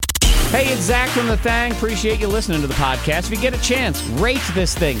Hey, it's Zack from the Thang. Appreciate you listening to the podcast. If you get a chance, rate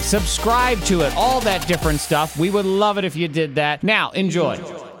this thing, subscribe to it, all that different stuff. We would love it if you did that. Now, enjoy.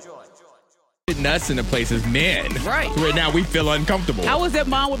 Nuts in the place as men. Right. Right now we feel uncomfortable. I was at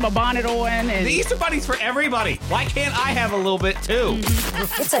mom with my bonnet on. And The Easter Bunny's for everybody. Why can't I have a little bit, too?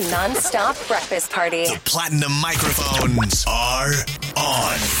 It's a non-stop breakfast party. The platinum microphones are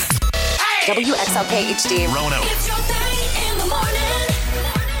on. WXLK HD. Rono. It's your thing in the morning.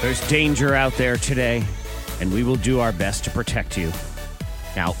 There's danger out there today, and we will do our best to protect you.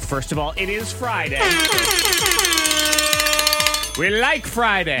 Now, first of all, it is Friday. We like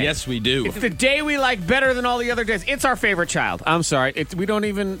Friday. Yes, we do. It's the day we like better than all the other days. It's our favorite child. I'm sorry. We don't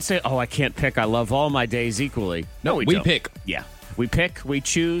even say, I can't pick. I love all my days equally. No, we don't. pick. Yeah. We pick. We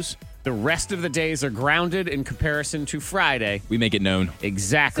choose. The rest of the days are grounded in comparison to Friday. We make it known.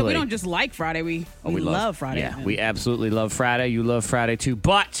 Exactly. so we don't just like Friday, we love Friday. Yeah, we absolutely love Friday. You love Friday too.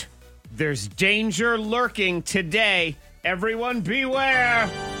 But there's danger lurking today. Everyone beware.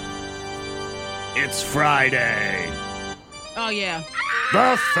 It's Friday. Oh, yeah.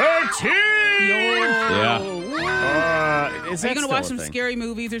 The 13th! Yeah. Is Are you that going to still watch a some thing? scary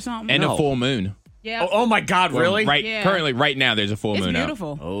movies or something? And No. a full moon. Yeah. Oh my God, really? Right. Yeah. Currently, right now, there's a full It's moon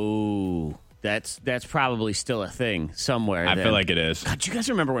beautiful. Oh, that's probably still a thing somewhere. out. I then. feel like it is. God, do you guys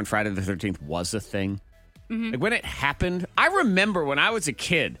remember when Friday the 13th was a thing? Like when it happened? I remember when I was a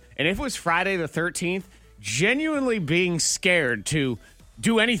kid, and if it was Friday the 13th, genuinely being scared to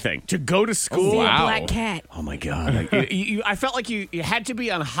do anything, to go to school. See a Wow. black cat. Oh, my God. I felt like you had to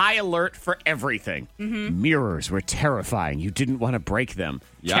be on high alert for everything. Mirrors were terrifying. You didn't want to break them.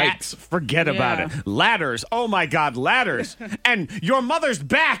 Yikes. Cats, forget about Yeah. it. Ladders. Oh, my God, ladders. And your mother's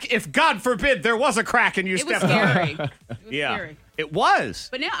back if, God forbid, there was a crack and you It was stepped on scary. it. It was Yeah, scary. it was.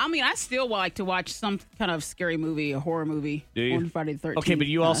 But now, I still like to watch some kind of scary movie, a horror movie Do you? on Friday the 13th. Okay, but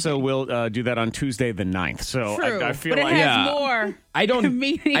you also will do that on Tuesday the 9th. So True. I feel but like... it has Yeah. more I don't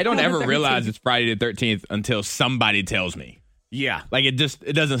meaning I don't on the ever 13th. realize it's Friday the 13th until somebody tells me. Yeah. Like it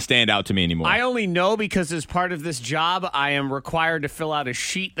doesn't stand out to me anymore. I only know because as part of this job, I am required to fill out a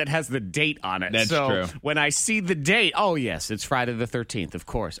sheet that has the date on it. That's so true. When I see the date, oh, yes, it's Friday the 13th, of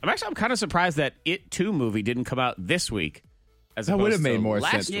course. I'm kind of surprised that It 2 movie didn't come out this week. As that would have opposed made to more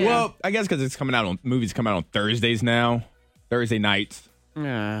last sense. week. Yeah. Well, I guess because movies come out on Thursdays now, Thursday nights,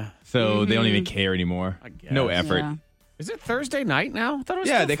 Yeah. so they don't even care anymore. I guess. No effort. Yeah. Is it Thursday night now? I thought it was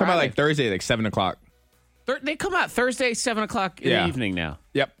Yeah, still they come out Friday. like Thursday, like 7:00. They come out Thursday, 7 o'clock in the evening now.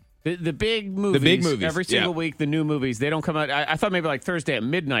 Yep. The big movies. big movies, Every single yeah. week, the new movies, they don't come out. I thought maybe like Thursday at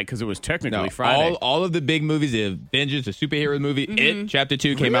midnight because it was technically No, Friday. all of the big movies, the Avengers, the superhero movie, It Chapter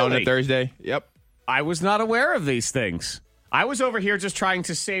 2 came out on Really? a Thursday. Yep. I was not aware of these things. I was over here just trying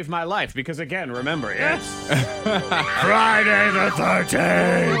to save my life because, again, remember, it's Friday the 13th.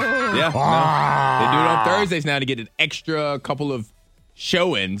 Yeah. No. They do it on Thursdays now to get an extra couple of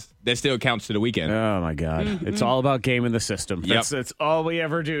show-ins that still counts to the weekend. Oh, my God. It's all about gaming the system. Yep. That's all we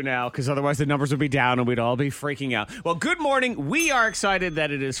ever do now because otherwise the numbers would be down and we'd all be freaking out. Well, good morning. We are excited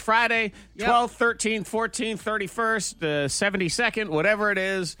that it is Friday, 12th, 13th, 14th, 31st, 72nd, whatever it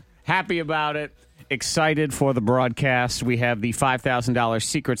is. Happy about it. Excited for the broadcast. We have the $5,000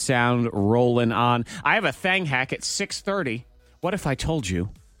 secret sound rolling on. I have a thang hack at 6:30. What if I told you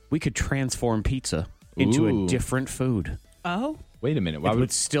we could transform pizza into Ooh. a different food? Oh, Wait a minute. It Why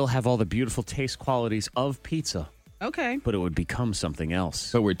would still have all the beautiful taste qualities of pizza, okay. but it would become something else.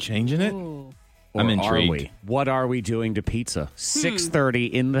 So we're changing it? Ooh. Or I'm are intrigued. we? What are we doing to pizza?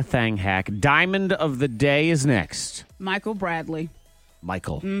 6:30 in the thang hack. Diamond of the day is next. Michael Bradley.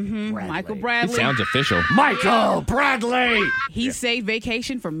 Michael. Bradley. Michael It Bradley. sounds official. Michael Bradley. He saved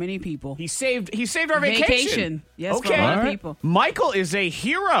vacation for many people. He saved our vacation. Yes, okay. for a lot of All right. people. Michael is a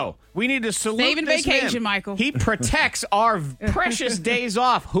hero. We need to salute Saving this vacation, man. Michael. He protects our precious days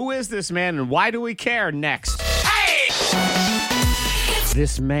off. Who is this man and why do we care? Next.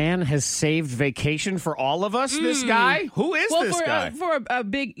 This man has saved vacation for all of us. This guy. Who is Well, this guy? for a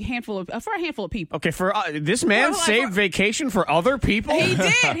big handful of people. Okay, for this man For- saved vacation for other people. He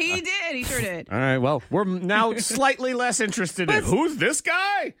did. He sure did. All right. Well, we're now slightly less interested in who's this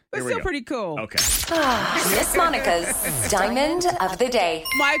guy. But Here we still go. pretty cool. Okay. Miss Monica's Diamond of the Day.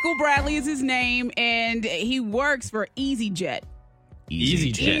 Michael Bradley is his name, and he works for EasyJet.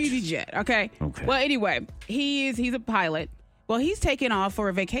 EasyJet. EasyJet. Okay. Okay. Well, anyway, he's a pilot. Well, he's taking off for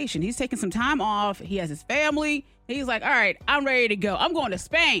a vacation. He's taking some time off. He has his family. He's like, all right, I'm ready to go. I'm going to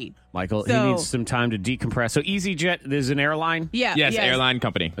Spain. Michael, So- he needs some time to decompress. So EasyJet is an airline? Yeah. Yes, airline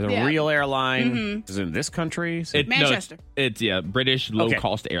company. It's a Yeah. real airline. Is it in this country? No, Manchester. it's British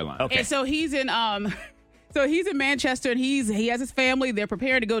low-cost airline. Okay. And so he's in So he's in Manchester, and he has his family. They're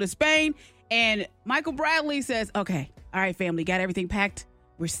preparing to go to Spain. And Michael Bradley says, okay, all right, family, got everything packed.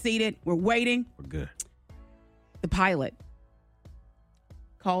 We're seated. We're waiting. We're good. The pilot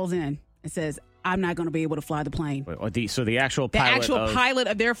calls in and says, I'm not going to be able to fly the plane. So the actual pilot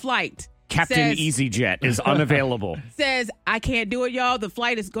of their flight, Captain says, EasyJet, is unavailable. Says, I can't do it, y'all. The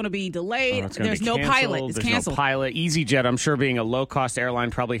flight is going to be delayed. There's no pilot. It's canceled. No pilot. EasyJet, I'm sure being a low-cost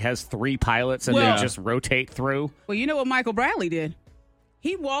airline, probably has 3 pilots and they just rotate through. Well, you know what Michael Bradley did?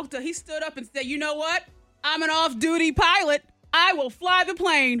 He stood up and said, you know what? I'm an off-duty pilot. I will fly the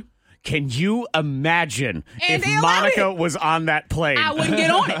plane. Can you imagine And if Monica was on that plane? I wouldn't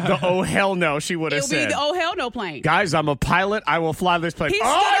get on it. The oh hell no, she would have said. It would be the oh hell no plane. Guys, I'm a pilot. I will fly this plane. He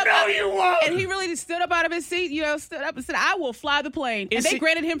Oh no, you won't. And he really just stood up out of his seat, stood up and said, I will fly the plane. And they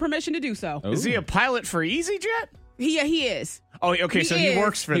granted him permission to do so. Is he a pilot for EasyJet? He is. Oh, okay, so he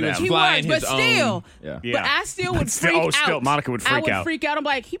works for them. He works, but still. Yeah. But I still would freak out. Still, Monica would freak out. I would freak out. I'm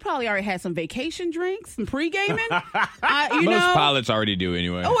like, he probably already had some vacation drinks, some pre-gaming. Most pilots already do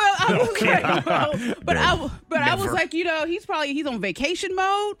anyway. Oh, well, I was I was like, he's on vacation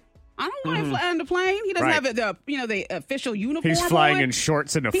mode. I don't mind flying the plane. He doesn't have the official uniform. He's flying on. in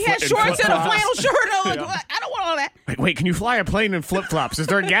shorts and He has shorts and a flannel shirt. I don't want all that. Wait, can you fly a plane in flip-flops? Is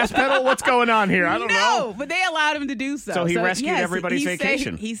there a gas pedal? What's going on here? I don't know. No, but they allowed him to do so. So he rescued everybody's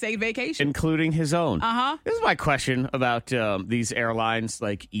vacation. He saved vacation. Including his own. Uh-huh. This is my question about these airlines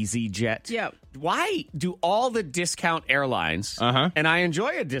like EasyJet. Yep. Why do all the discount airlines, and I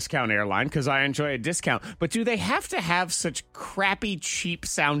enjoy a discount airline because I enjoy a discount, but do they have to have such crappy,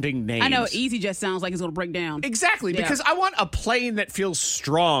 cheap-sounding names? I know, EasyJet sounds like it's going to break down. Exactly, because I want a plane that feels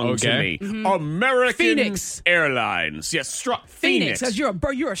strong to me. Mm-hmm. American Phoenix Airlines. Yes, strong. Phoenix, because you're a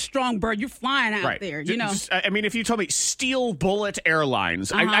bird. You're a strong bird. You're flying out there, I mean, if you told me Steel Bullet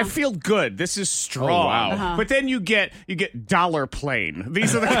Airlines, I feel good. This is strong. Oh, wow. But then you get Dollar Plane.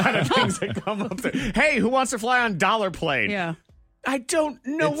 These are the kind of things that come up there. Hey, who wants to fly on Dollar Plane? Yeah. I don't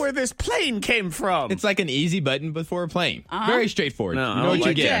know where this plane came from. It's like an easy button, but for a plane. Very straightforward. No, you know what you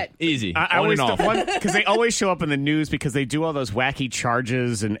like get. Easy. I always because they always show up in the news because they do all those wacky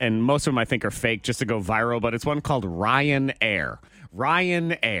charges, and most of them I think are fake just to go viral. But it's one called Ryanair.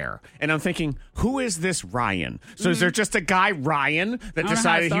 Ryanair. And I'm thinking, who is this Ryan? So is there just a guy, Ryan, that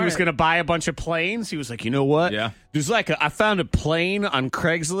decided he was going to buy a bunch of planes? He was like, you know what? Yeah. There's I found a plane on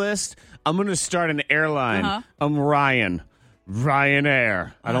Craigslist. I'm going to start an airline. I'm Ryan.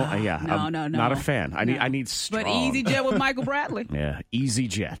 Ryanair. I don't. I'm not a fan. I need strong. But EasyJet with Michael Bradley. Yeah,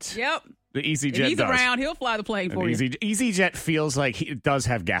 EasyJet. Yep. The EasyJet If he's does. around, he'll fly the plane for you. EasyJet feels like it does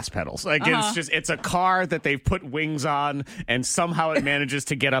have gas pedals. Like it's a car that they've put wings on, and somehow it manages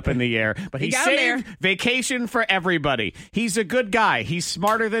to get up in the air. But he saved vacation for everybody. He's a good guy. He's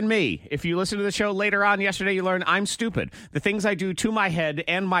smarter than me. If you listen to the show later on yesterday, you learn I'm stupid. The things I do to my head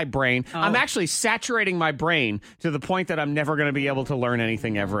and my brain, I'm actually saturating my brain to the point that I'm never going to be able to learn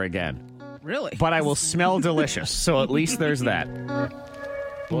anything ever again. Really? But I will smell delicious, so at least there's that.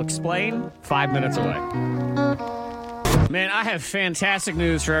 We'll explain 5 minutes away. Man, I have fantastic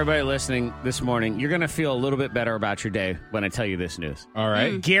news for everybody listening this morning. You're going to feel a little bit better about your day when I tell you this news. All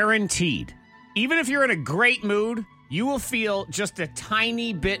right. Guaranteed. Even if you're in a great mood, you will feel just a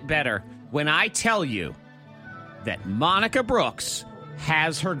tiny bit better when I tell you that Monica Brooks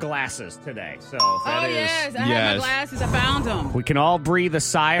has her glasses today. So Yes, I have my glasses. I found them. We can all breathe a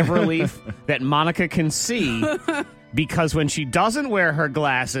sigh of relief that Monica can see. Because when she doesn't wear her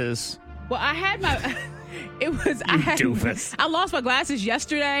glasses... Well, I had my... doofus. I lost my glasses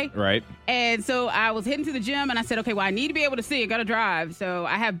yesterday. Right. And so I was heading to the gym, and I said, okay, well, I need to be able to see. I got to drive. So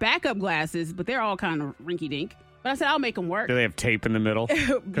I have backup glasses, but they're all kind of rinky-dink. But I said, I'll make them work. Do they have tape in the middle?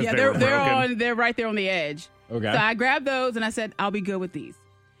 Yeah, they're right there on the edge. Okay. So I grabbed those, and I said, I'll be good with these.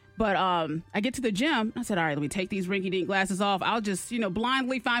 But I get to the gym. I said, all right, let me take these rinky-dink glasses off. I'll just,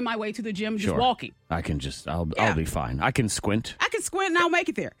 blindly find my way to the gym just walking. I'll be fine. I can squint. I can squint, and I'll make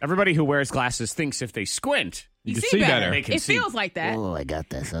it there. Everybody who wears glasses thinks if they squint, you can see better. It feels like that. Oh, I got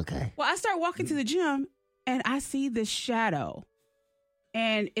this. Okay. Well, I start walking to the gym, and I see this shadow.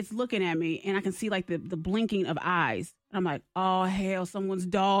 And it's looking at me, and I can see, like, the blinking of eyes. And I'm like, oh, hell, someone's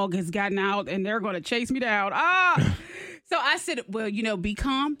dog has gotten out, and they're going to chase me down. So I said, well, be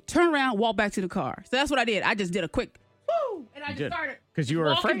calm, turn around, walk back to the car. So that's what I did. I just did a quick, woo, and I just started. Because you were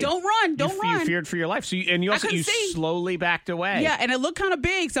walking. afraid. Don't run. You feared for your life. So you slowly backed away. Yeah, and it looked kind of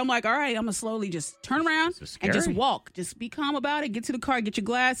big. So I'm like, all right, I'm going to slowly just turn around and just walk. Just be calm about it. Get to the car, get your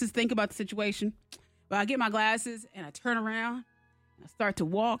glasses, think about the situation. But I get my glasses, and I turn around, and I start to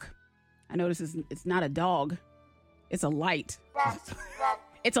walk. I notice it's not a dog. It's a light.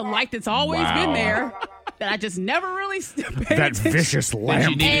 It's a light that's always been there. that I just never really paid That attention. vicious That you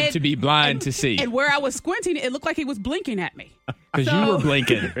lamp. needed to be blind to see. And where I was squinting, it looked like he was blinking at me. Because you were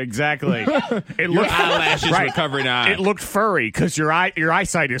blinking. Exactly. It Your looked eyelashes were covering eyes. It looked furry because your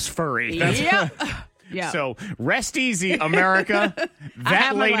eyesight is furry. Yep. Yeah. So rest easy, America. That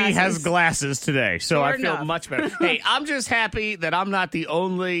have my lady has glasses. glasses today, so Sure I feel enough. much better. Hey, I'm just happy that I'm not the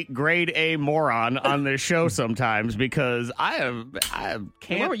only grade A moron on this show sometimes because I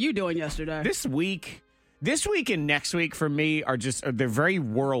can't. What were you doing yesterday? This week and next week for me they're very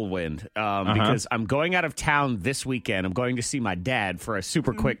whirlwind because I'm going out of town this weekend. I'm going to see my dad for a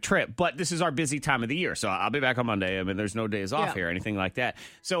super quick trip, but this is our busy time of the year, so I'll be back on Monday. I mean, there's no days off here or anything like that.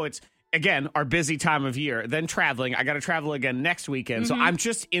 So it's, again, our busy time of year. Then traveling. I got to travel again next weekend, so I'm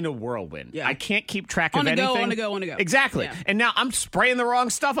just in a whirlwind. Yeah. I can't keep track of On the anything. go, on the go. Exactly. Yeah. And now I'm spraying the wrong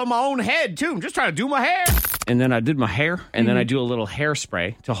stuff on my own head, too. I'm just trying to do my hair. And then I did my hair, and then I do a little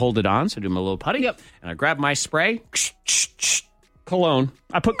hairspray to hold it on, so I do my little putty. Yep. And I grab my spray, cologne.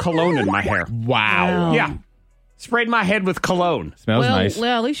 I put cologne in my hair. Wow. Yeah. Sprayed my head with cologne. Smells nice.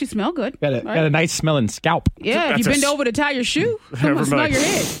 Well, at least you smell good. Got a nice smelling scalp. Yeah, if you That's bend over to tie your shoe, someone smell your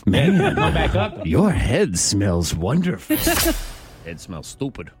head. Man, Come back up. your head smells wonderful. Head smells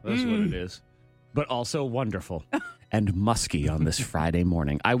stupid. That's what it is. But also wonderful and musky on this Friday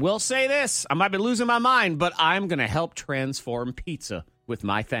morning. I will say this. I might be losing my mind, but I'm going to help transform pizza with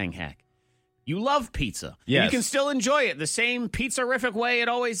my Thang hack. You love pizza. Yes. You can still enjoy it the same pizza-rific way it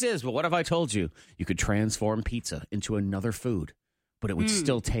always is. But what if I told you you could transform pizza into another food, but it would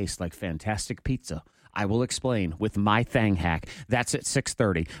still taste like fantastic pizza? I will explain with my Thang hack. That's at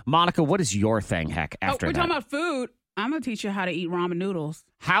 6:30. Monica, what is your Thang hack after we're that? talking about food. I'm going to teach you how to eat ramen noodles.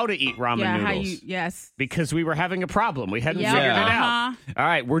 How to eat ramen Yeah, noodles. yes. Because we were having a problem. We hadn't Yeah. figured it Uh-huh. out. All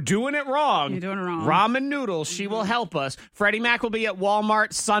right, we're doing it wrong. You're doing it wrong. Ramen noodles. She will help us. Freddie Mac will be at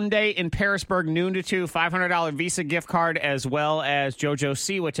Walmart Sunday in Parisburg, noon to 2. $500 Visa gift card as well as JoJo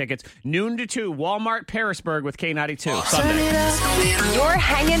Siwa tickets. Noon to 2. Walmart Parisburg with K92 Sunday. You're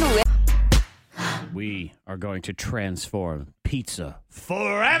hanging with We are going to transform pizza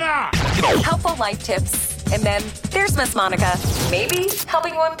forever. helpful life tips. And then there's Miss Monica. Maybe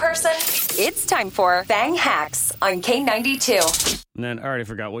helping one person. It's time for Thang Hacks on K92. And then I already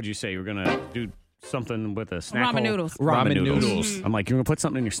forgot. What'd you say? You were going to do something with a snack Ramen hole? noodles. Ramen Ramen noodles. noodles. I'm like, you're going to put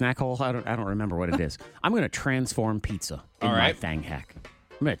something in your snack hole? I don't remember what it is. I'm going to transform pizza in All my right. Thang hack.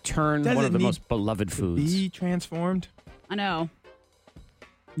 I'm going to turn Does one it of the need most beloved foods. Be transformed. I know.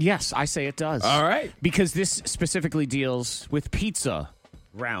 Yes, I say it does. All right. Because this specifically deals with pizza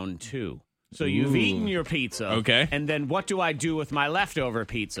round 2. So you've eaten your pizza. Okay. And then what do I do with my leftover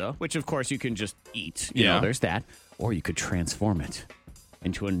pizza? Which, of course, you can just eat. You know, Yeah. there's that. Or you could transform it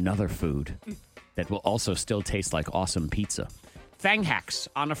into another food that will also still taste like awesome pizza. Thang hacks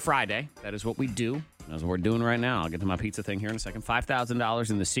on a Friday. That is what we do. That's what we're doing right now. I'll get to my pizza thing here in a second. $5,000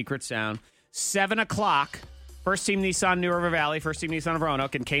 in the Secret Sound. 7 o'clock. First Team Nissan New River Valley, First Team Nissan of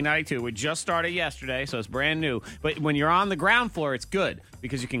Roanoke, and K92. We just started yesterday, so it's brand new. But when you're on the ground floor, it's good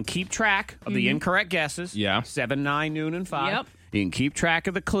because you can keep track of the incorrect guesses. Yeah. 7, 9, noon, and 5. Yep. You can keep track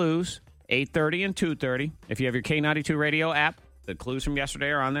of the clues, 8:30 and 2:30. If you have your K92 radio app, the clues from yesterday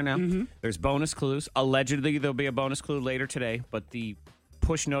are on there now. There's bonus clues. Allegedly, there'll be a bonus clue later today, but the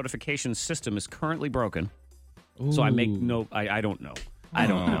push notification system is currently broken. So I make no, I don't know. I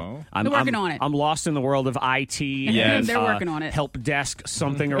don't know. They're working on it. I'm lost in the world of IT. Yes. They're working on it. Help desk,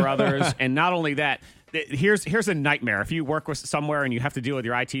 something or others. And not only that, here's a nightmare. If you work with somewhere and you have to deal with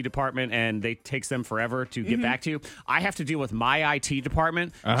your IT department and it takes them forever to get back to you, I have to deal with my IT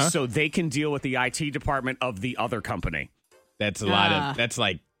department so they can deal with the IT department of the other company. That's a lot of. That's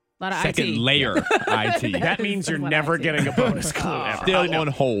like A lot of second IT. layer IT. That means you're That's what never I do. getting a bonus clue ever. Still on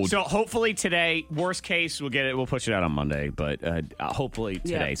hold. So hopefully today, worst case, we'll get it. We'll push it out on Monday, but hopefully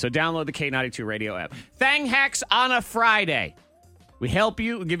today. Yeah. So download the K92 radio app. Thang hacks on a Friday. We help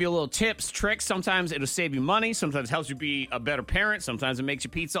you, we give you a little tips, tricks. Sometimes it'll save you money. Sometimes it helps you be a better parent. Sometimes it makes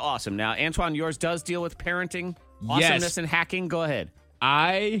your pizza awesome. Now, Antoine, yours does deal with parenting, awesomeness, Yes. and hacking. Go ahead.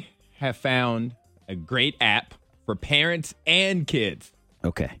 I have found a great app for parents and kids.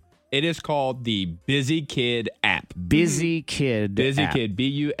 Okay. It is called the Busy Kid app. Busy Kid Busy app. Kid,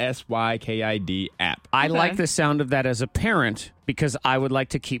 BUSYKID app. I Okay. like the sound of that as a parent because I would like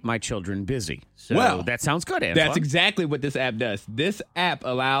to keep my children busy. So Well, that sounds good, Antoine. That's exactly what this app does. This app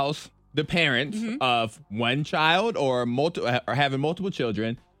allows the parents of one child or having multiple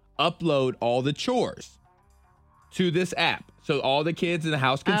children upload all the chores to this app, so all the kids in the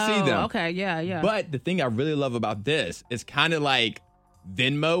house can see them. Okay, yeah. But the thing I really love about this is kind of like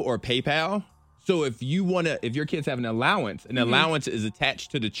Venmo or PayPal. So if your kids have an allowance is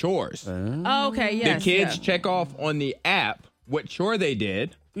attached to the chores. Oh, okay, yes. The kids check off on the app what chore they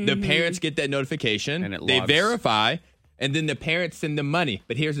did. The parents get that notification. And they logs. verify, and then the parents send them money.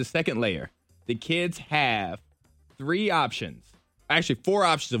 But here's the second layer. The kids have 4 options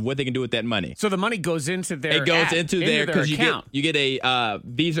of what they can do with that money. So the money goes into their It goes into their account. you get a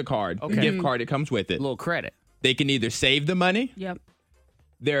Visa card, a gift card that comes with it. A little credit. They can either save the money. Yep.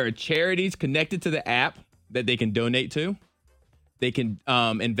 There are charities connected to the app that they can donate to. They can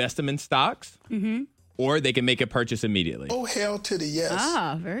invest them in stocks, or they can make a purchase immediately. Oh, hell to the yes.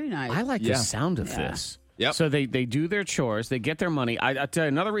 Ah, very nice. I like the sound of this. Yep. So they do their chores. They get their money. I'll tell you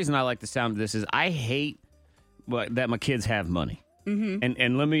another reason I like the sound of this is I hate that my kids have money.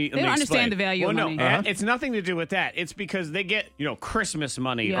 And let me They don't understand the value of money. No, it's nothing to do with that. It's because they get Christmas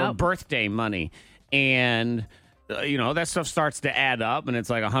money or Yep. birthday money, and that stuff starts to add up, and it's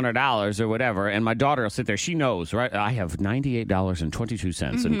like $100 or whatever. And my daughter will sit there. She knows, right? I have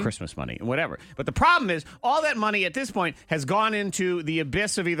 $98.22 in Christmas money and whatever. But the problem is, all that money at this point has gone into the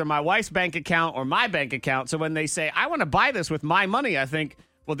abyss of either my wife's bank account or my bank account. So when they say, I want to buy this with my money, I think,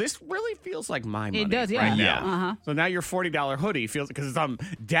 well, this really feels like my money. It does, yeah. Right now. Uh-huh. So now your $40 hoodie feels because it's on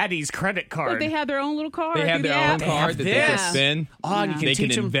daddy's credit card. Look, they have their own little card. They have through their the own app. card that they can this. spend. Oh, and you can They teach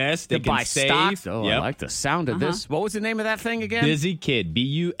can them invest. to They can buy save. stocks. Oh, I Yep. like the sound of this. What was the name of that thing again? Busy Kid,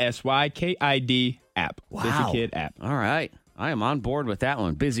 BUSYKID app. Wow. Busy Kid app. All right. I am on board with that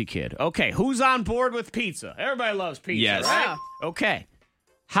one. Busy Kid. Okay, who's on board with pizza? Everybody loves pizza, Yes. right? Yeah. Okay.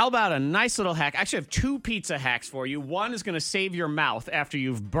 How about a nice little hack? I actually have 2 pizza hacks for you. One is going to save your mouth after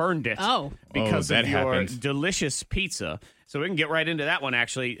you've burned it because Oh, of that your happens. delicious pizza. So we can get right into that one,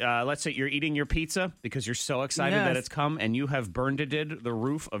 actually. Let's say you're eating your pizza because you're so excited that Yes. it's come, and you have burned the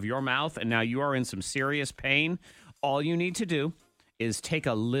roof of your mouth, and now you are in some serious pain. All you need to do is take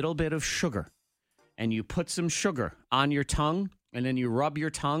a little bit of sugar, and you put some sugar on your tongue, and then you rub your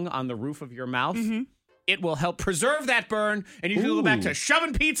tongue on the roof of your mouth. It will help preserve that burn, and you can go back to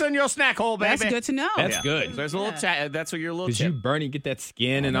shoving pizza in your snack hole, baby. That's good to know. That's good. So there's a little that's what your little Because tip. you burn, you get that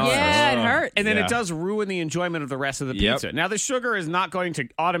skin and all Yeah, that. it hurts. And then Yeah. it does ruin the enjoyment of the rest of the Yep. pizza. Now, the sugar is not going to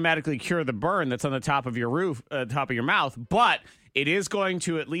automatically cure the burn that's on the top of your roof, top of your mouth, but it is going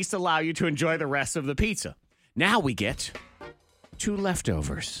to at least allow you to enjoy the rest of the pizza. Now we get to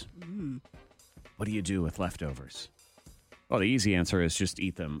leftovers. What do you do with leftovers? Well, the easy answer is just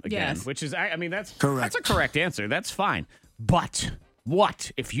eat them again, Yes. which is, I mean, that's Correct. That's a correct answer. That's fine. But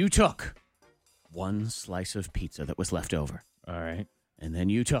what if you took one slice of pizza that was left over, All right. and then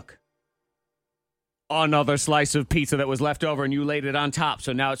you took another slice of pizza that was left over and you laid it on top,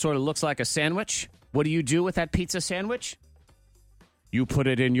 so now it sort of looks like a sandwich? What do you do with that pizza sandwich? You put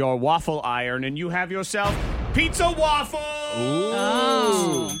it in your waffle iron and you have yourself pizza waffles.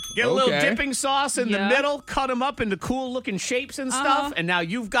 Oh. Get a little Okay. dipping sauce in the Yeah. middle, cut them up into cool looking shapes and stuff, and now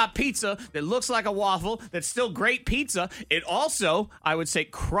you've got pizza that looks like a waffle that's still great pizza. It also, I would say,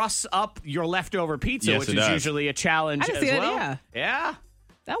 crusts up your leftover pizza, Yes, which it is does. usually a challenge I can as see that, well. yeah. Yeah.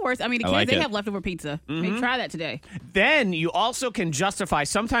 That works. I mean, the I kids, like they it. have leftover pizza. Maybe try that today. Then you also can justify,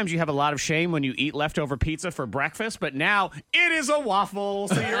 sometimes you have a lot of shame when you eat leftover pizza for breakfast, but now it is a waffle,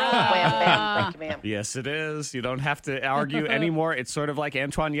 so you're Thank you, ma'am. Yes, it is. You don't have to argue anymore. It's sort of like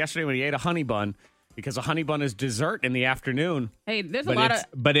Antoine yesterday when he ate a honey bun, because a honey bun is dessert in the afternoon. Hey, there's a But lot it's, of.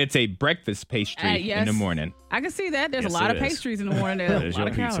 but it's a breakfast pastry yes. in the morning. I can see that. There's Yes, a lot it of is. pastries in the morning. That There's is a lot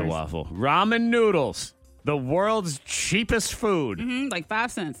your of pizza calories. waffle. Ramen noodles, the world's cheapest food. Like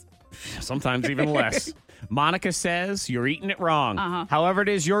 5 cents. Sometimes even less. Monica says you're eating it wrong. Uh-huh. However it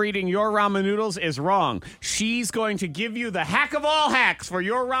is you're eating your ramen noodles is wrong. She's going to give you the hack of all hacks for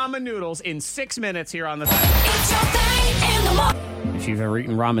your ramen noodles in 6 minutes here on the thing. It's your thing in the morning. If you've ever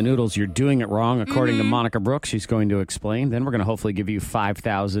eaten ramen noodles, you're doing it wrong, according to Monica Brooks. She's going to explain. Then we're going to hopefully give you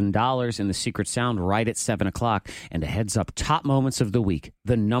 $5,000 in the secret sound right at 7 o'clock. And a heads up, top moments of the week.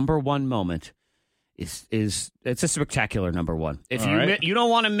 The number one moment is it's a spectacular number one. If All you right. you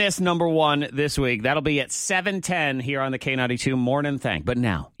don't want to miss number one this week, that'll be at 7:10 here on the K92 Morning Thing. But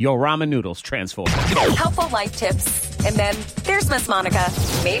now, your ramen noodles transform. Helpful life tips. And then there's Miss Monica.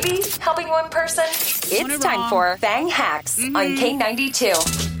 Maybe helping one person. It's Whatever. time for Thang Hacks on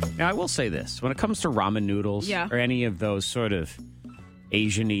K92. Now, I will say this. When it comes to ramen noodles Yeah. or any of those sort of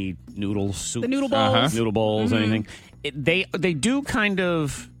Asian-y noodle soups, The noodle bowls. noodle bowls, anything, they do kind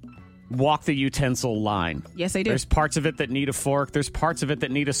of walk the utensil line. Yes, they do. There's parts of it that need a fork. There's parts of it that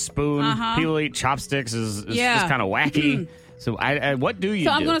need a spoon. People eat chopsticks is Yeah. kind of wacky. So I what do you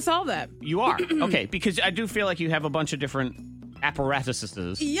So do? I'm going to solve that. You are. Okay, because I do feel like you have a bunch of different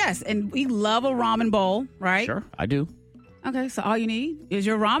apparatuses. Yes, and we love a ramen bowl, right? Sure, I do. Okay, so all you need is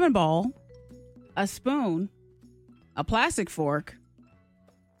your ramen bowl a spoon, a plastic fork,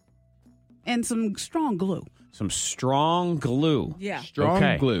 and some strong glue. Some strong glue. Yeah.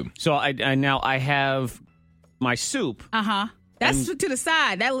 Strong glue. So I have my soup. Uh-huh. That's to the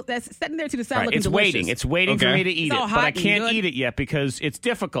side. That's sitting there to the side Right. looking It's delicious. waiting. It's waiting for me to eat It's all it, but I hot and can't good. eat it yet because it's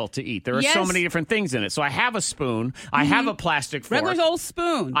difficult to eat. There are so Yes. many different things in it. So I have a spoon. I have a plastic fork. Regular old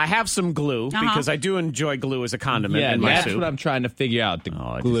spoon. I have some glue because I do enjoy glue as a condiment Yeah, in my that's soup. what I'm trying to figure out. The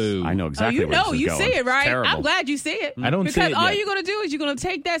glue. I know exactly you where know, this is you going. see it, right? It's terrible. I'm glad you see it. I don't see because it all yet. you're going to do is you're going to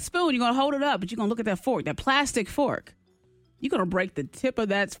take that spoon, you're going to hold it up, but you're going to look at that fork, that plastic fork. You're going to break the tip of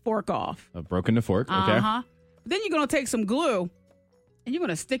that fork off. I've broken the fork. Okay. Uh-huh. Then you're going to take some glue, and you're going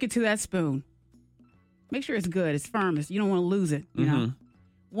to stick it to that spoon. Make sure it's good. It's firm. You don't want to lose it, you know.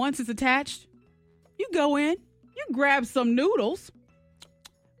 Once it's attached, you go in, you grab some noodles,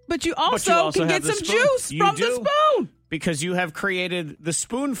 but you also can have get the some spoon. juice You from do. the spoon. Because you have created the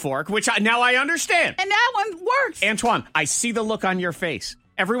spoon fork, which now I understand. And that one works. Antoine, I see the look on your face.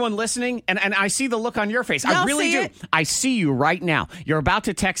 Everyone listening, and I see the look on your face. I Y'all really see do. it? I see you right now. You're about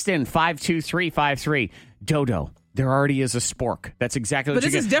to text in 52353. Dodo, there already is a spork. That's exactly what But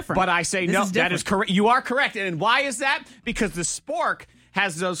you this get. is different. But I say, This no, is that is different. correct. You are correct. And why is that? Because the spork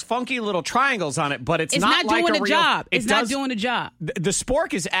has those funky little triangles on it, but it's not like doing a the real, job. It It's not does- doing the job. The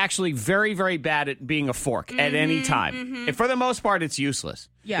spork is actually very, very bad at being a fork at any time. And for the most part, it's useless.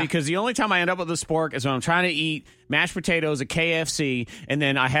 Yeah. Because the only time I end up with a spork is when I'm trying to eat mashed potatoes at KFC, and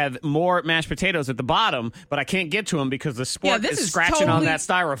then I have more mashed potatoes at the bottom, but I can't get to them because the spork this is is scratching on totally- that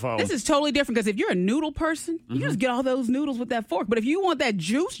styrofoam. This is totally different because if you're a noodle person, you just get all those noodles with that fork. But if you want that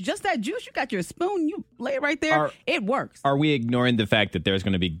juice, just that juice, you got your spoon, you lay it right there. It works. Are we ignoring the fact that there's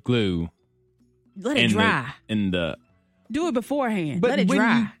going to be glue Let it dry. in the? Do it beforehand. But let it when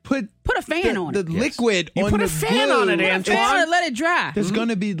dry. you put a fan on the it. liquid You on put the a fan glue, on it, Put a Antoine. fan on it, let it dry. There's going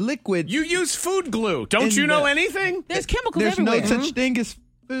to be liquid. You use food glue. Don't In you know the- anything? There's chemicals There's everywhere. no such thing as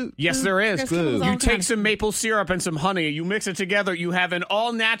food. Yes, there is. There's chemicals all You the take time. some maple syrup and some honey, you mix it together, you have an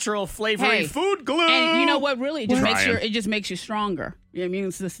all-natural flavoring Hey, food glue. And you know what? Really, Trying. it just makes you stronger. Your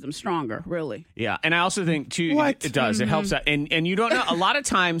immune system stronger. Really. Yeah, and I also think too, What? it does. It helps out, and you don't know. A lot of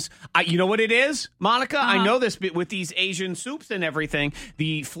times, you know what it is, Monica. I know this with these Asian soups and everything.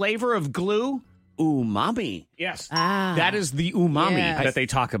 The flavor of glue, umami. Yes, that is the umami Yes. that they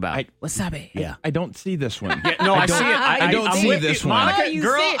talk about. Wasabi. yeah. I don't see this one. Yeah, no, I see it. I don't I'm see with this you. one. Monica, Oh, you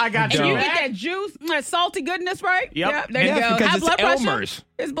girl, see it. I got and you. you get that juice, that salty goodness, right? Yep. There you Yeah, go. because High it's blood pressure. Elmer's.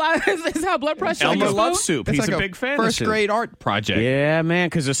 It's high blood pressure. Elmer Like a loves spoon. soup. It's He's like a big fan first of soup. grade art project. Yeah, man,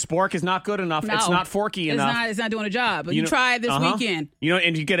 because the spork is not good enough. No. It's not forky enough. It's not doing a job. But you know- try it this weekend. You know,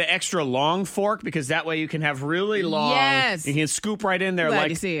 and you get an extra long fork because that way you can have really long. Yes. You can scoop right in there. Glad like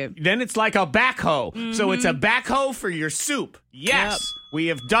you see it. Then it's like a backhoe. So it's a backhoe for your soup. Yes, we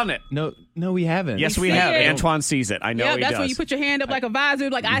have done it. No, we haven't. Yes, we see have. it. Antoine sees it. I know Yeah, he that's does. when you put your hand up like a visor,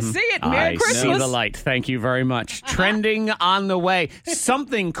 like I see it. Merry I Christmas. see the light. Thank you very much. Trending on the way.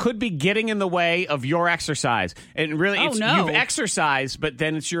 Something could be getting in the way of your exercise. And really, Oh, it's, no. you've exercised, but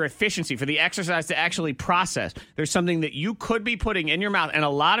then it's your efficiency for the exercise to actually process. There's something that you could be putting in your mouth. And a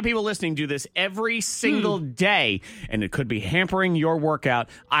lot of people listening do this every single day. And it could be hampering your workout.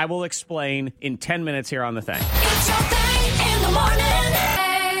 I will explain in 10 minutes here on The Thing. It's your thing in the morning.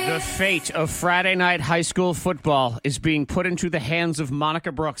 The fate of Friday night high school football is being put into the hands of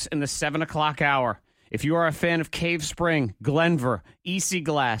Monica Brooks in the 7 o'clock hour. If you are a fan of Cave Spring, Glenver, EC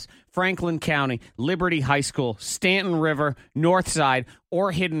Glass, Franklin County, Liberty High School, Stanton River, Northside,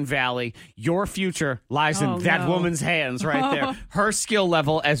 or Hidden Valley, your future lies in that woman's hands right there. Her skill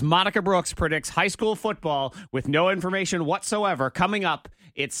level, as Monica Brooks predicts high school football with no information whatsoever, coming up.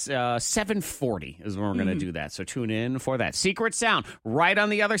 It's 7:40 is when we're going to do that. So tune in for that. Secret sound right on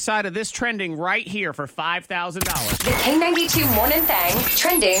the other side of this trending right here for $5,000. The K92 Morning Thang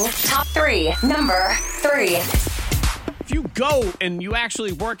trending top 3. Number 3. If you go and you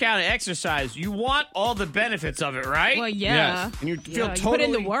actually work out and exercise, you want all the benefits of it, right? Well, yeah. And you feel Yeah, you totally put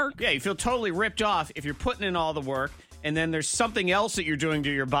in the work. Yeah, you feel totally ripped off if you're putting in all the work. And then there's something else that you're doing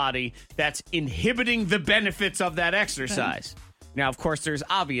to your body that's inhibiting the benefits of that exercise. Now, of course, there's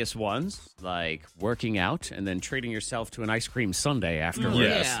obvious ones like working out and then treating yourself to an ice cream sundae afterwards.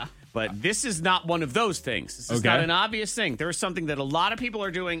 Yes. Yeah. But this is not one of those things. This is Okay. not an obvious thing. There's something that a lot of people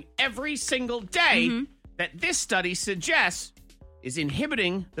are doing every single day that this study suggests is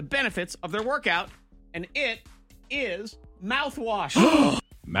inhibiting the benefits of their workout, and it is mouthwash.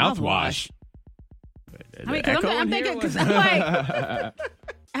 Mouthwash. I mean, because I'm thinking, because I'm like,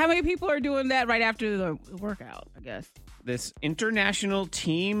 how many people are doing that right after the workout? I guess. This international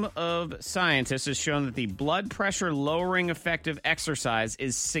team of scientists has shown that the blood pressure lowering effect of exercise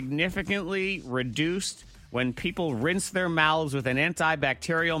is significantly reduced when people rinse their mouths with an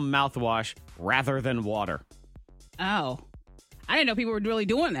antibacterial mouthwash rather than water. Oh. I didn't know people were really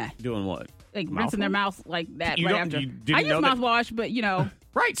doing that. Doing what? Like rinsing their mouth like that You right don't- after. you didn't I use know that- mouthwash, but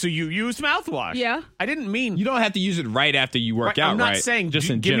Right, so you use mouthwash. Yeah. I didn't mean... You don't have to use it right after you work out, I'm not right? saying just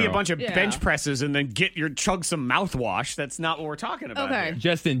in give general. me a bunch of Yeah. bench presses and then chug some mouthwash. That's not what we're talking about Okay. here.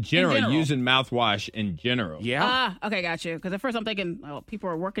 Just in general, general. using mouthwash in general. Yeah. Okay, gotcha. Because at first I'm thinking, people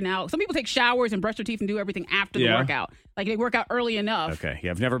are working out. Some people take showers and brush their teeth and do everything after the Yeah. workout. Like they work out early enough. Okay.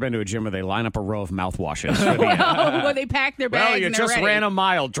 Yeah, I've never been to a gym where they line up a row of mouthwashes. For the end. When they pack their bags Well, you and they're just ready. ran a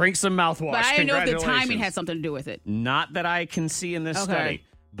mile. Drink some mouthwash. But I didn't know if the timing Congratulations. had something to do with it. Not that I can see in this Okay. study.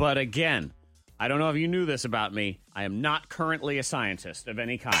 But again, I don't know if you knew this about me. I am not currently a scientist of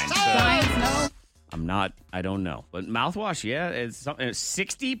any kind. So Science, no. I'm not. I don't know. But mouthwash, yeah, it's something.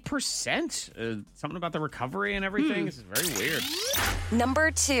 60%. Something about the recovery and everything. This is very weird.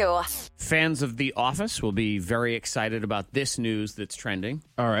 Number 2. Fans of The Office will be very excited about this news that's trending.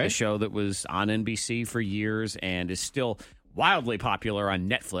 All right. The show that was on NBC for years and is still wildly popular on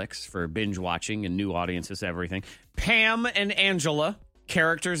Netflix for binge watching and new audiences, everything. Pam and Angela,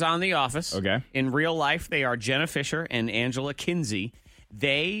 characters on The Office. Okay. In real life, they are Jenna Fisher and Angela Kinsey.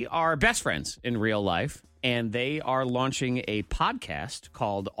 They are best friends in real life, and they are launching a podcast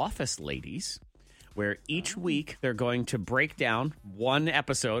called Office Ladies, where each week they're going to break down one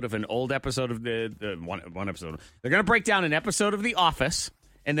episode of an old episode of one episode. They're going to break down an episode of The Office,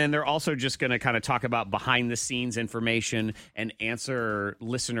 and then they're also just going to kind of talk about behind-the-scenes information and answer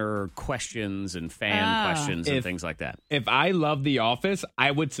listener questions and fan questions and things like that. If I love The Office,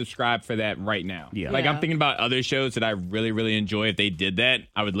 I would subscribe for that right now. Yeah. Like, Yeah. I'm thinking about other shows that I really, really enjoy. If they did that,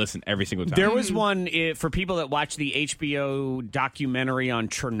 I would listen every single time. There was one for people that watch the HBO documentary on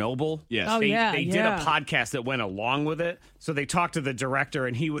Chernobyl. Yes. Oh, They yeah, did a yeah. podcast that went along with it. So they talked to the director,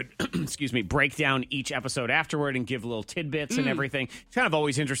 and he would, break down each episode afterward and give little tidbits and everything. It's kind of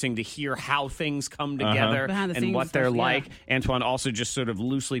always interesting to hear how things come together Behind the and scenes what they're stuff, yeah. like. Antoine also just sort of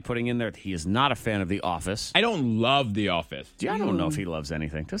loosely putting in there that he is not a fan of The Office. I don't love The Office. I don't know if he loves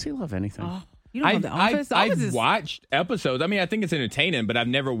anything. Does he love anything? You don't know The Office? The Office I've is watched episodes. I mean, I think it's entertaining, but I've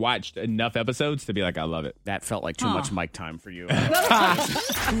never watched enough episodes to be like, I love it. That felt like too much mic time for you.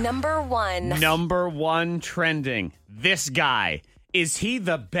 Number 1. Number 1 trending. This guy. Is he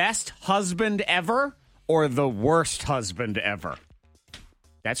the best husband ever or the worst husband ever?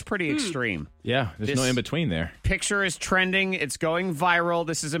 That's pretty extreme. Yeah, there's no This- in between there. Picture is trending. It's going viral.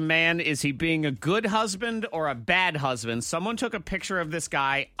 This is a man. Is he being a good husband or a bad husband? Someone took a picture of this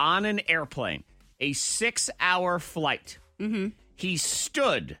guy on an airplane, a 6-hour flight. Mm-hmm. He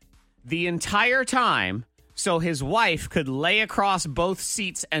stood the entire time so his wife could lay across both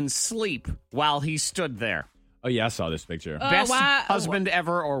seats and sleep while he stood there. Oh, yeah, I saw this picture. Best why- husband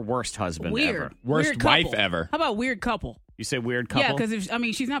ever or worst husband weird. ever? Worst Weird wife couple. ever. How about weird couple? You say weird couple? Yeah,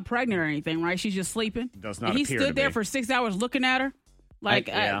 because she's not pregnant or anything, right? She's just sleeping. Does not and he appear stood to there be. for 6 hours looking at her. Like,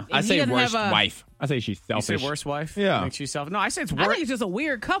 yeah. I and he say doesn't worst have a- wife. I say she's You selfish. say worst wife? Yeah. Makes you self. No, I say it's I worst. think it's just a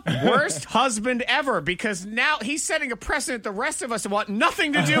weird couple. Worst husband ever, because now he's setting a precedent the rest of us want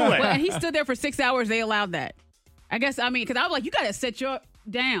nothing to do with. Well, and he stood there for 6 hours. They allowed that. I guess, because I was like, you got to sit your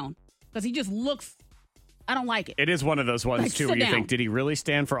down. Because he just looks, I don't like it. It is one of those ones, Like, too, sit where you down. think, did he really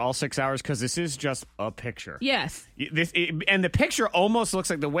stand for all 6 hours? Because this is just a picture. Yes. And the picture almost looks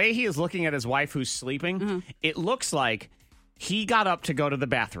like the way he is looking at his wife who's sleeping, it looks like he got up to go to the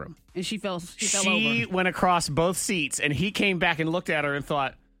bathroom. And she fell She over. went across both seats, and he came back and looked at her and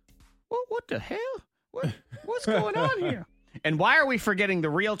thought, well, what the hell? What's going on here? And why are we forgetting the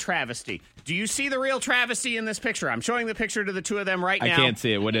real travesty? Do you see the real travesty in this picture? I'm showing the picture to the two of them right I now. can't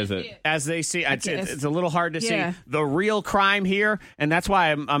see it. What is it? As they see, it's guess. a little hard to Yeah. see the real crime here, and that's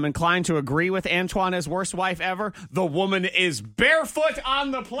why I'm inclined to agree with Antoine as worst wife ever. The woman is barefoot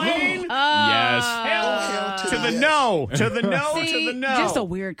on the plane. Yes. Hell to the no, to the no, See, to the no. just a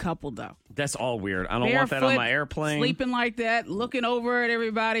weird couple, though. That's all weird. I don't want that on Barefoot, my airplane. Sleeping like that, looking over at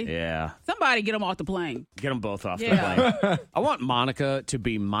everybody. Yeah, Somebody get them off the plane. get them both off Yeah. the plane. I want Monica to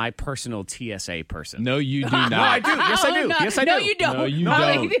be my personal TSA person. No, you do not. No, I do. Yes, I do. No, Yes, I no, do. you don't. No, you No,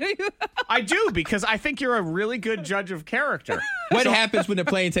 don't. I do, because I think you're a really good judge of character. What happens when the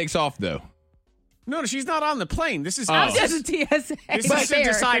plane takes off, though? No, she's not on the plane. This is I'm just a TSA. This is to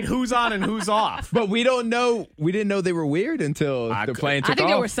decide who's on and who's off. But we don't know. We didn't know they were weird until the plane took I think off.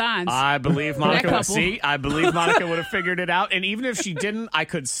 there were signs. I believe Monica would couple. see. I believe Monica would have figured it out. And even if she didn't, I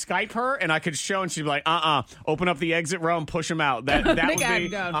could Skype her and I could show, and she'd be like, open up the exit row and push them out. That would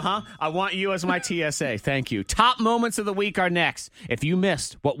be, I want you as my TSA. Thank you. Top moments of the week are next. If you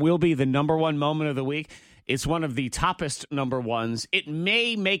missed what will be the number one moment of the week, it's one of the toppest number ones. It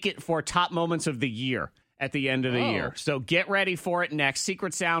may make it for top moments of the year at the end of the year. So get ready for it next.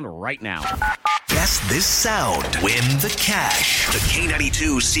 Secret sound right now. Guess this sound. Win the cash. The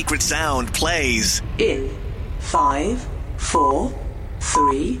K92 Secret Sound plays In 5, 4,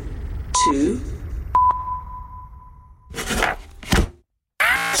 3, 2.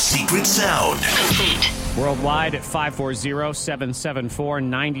 Secret Sound. Worldwide at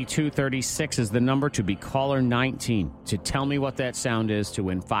 540-774-9236 is the number to be caller 19 to tell me what that sound is to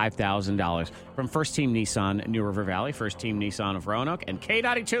win $5,000 from First Team Nissan New River Valley, First Team Nissan of Roanoke, and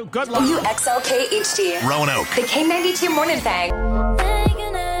K92. Good luck. WXLK HD. Roanoke. The K92 Morning Thang.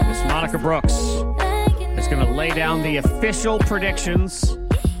 Miss Monica Brooks is going to lay down the official predictions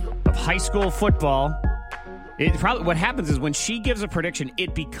of high school football. What happens is when she gives a prediction,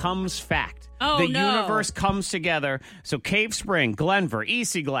 it becomes fact. The universe comes together. So Cave Spring, Glenver,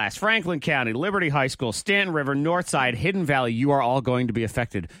 Easy Glass, Franklin County, Liberty High School, Stanton River, Northside, Hidden Valley, you are all going to be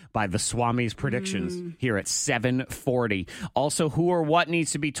affected by the Swami's predictions here at 7:40. Also, who or what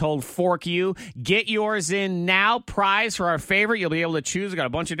needs to be told Fork You. Get yours in now. Prize for our favorite. You'll be able to choose. We got a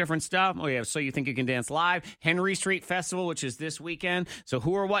bunch of different stuff. We have So You Think You Can Dance Live, Henry Street Festival, which is this weekend. So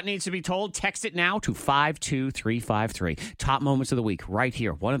who or what needs to be told? Text it now to 52353. Top moments of the week right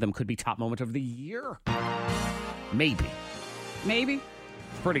here. One of them could be top moment of the year. Maybe.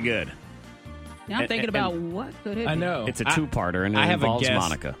 Pretty good. Now I'm thinking about what could it be. I know. It's a two-parter, and it I have involves a guess.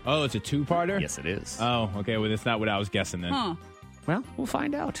 Monica. Oh, it's a two-parter? Yes, it is. Oh, okay. Well, that's not what I was guessing then. Huh. Well, we'll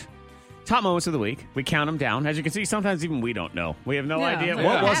find out. Top moments of the week. We count them down. As you can see, sometimes even we don't know. We have no idea. Yeah.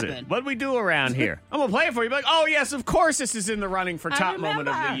 What was happened? it? What did we do around here? I'm going to play it for you. Be like, oh, yes, of course this is in the running for top moment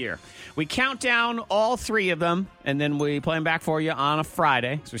of the year. We count down all three of them, and then we play them back for you on a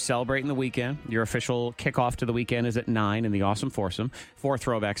Friday. So we're celebrating the weekend. Your official kickoff to the weekend is at 9 in the Awesome Foursome. 4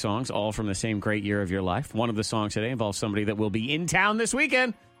 throwback songs, all from the same great year of your life. One of the songs today involves somebody that will be in town this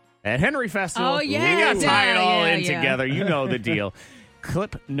weekend at Henry Festival. Oh, yeah. We got to tie it all in Yeah. together. You know the deal.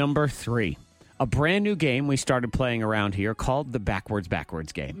 Clip number 3. A brand new game we started playing around here called the Backwards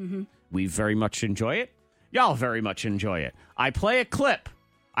game. We very much enjoy it. Y'all very much enjoy it. I play a clip.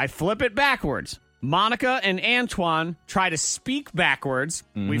 I flip it backwards. Monica and Antoine try to speak backwards.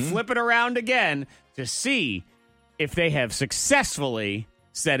 We flip it around again to see if they have successfully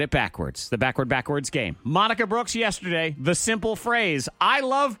said it backwards. The backwards game. Monica Brooks yesterday, the simple phrase, I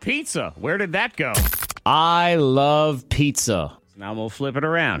love pizza. Where did that go? I love pizza. Now we'll flip it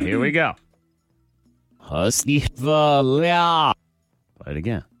around. Here we go. Play it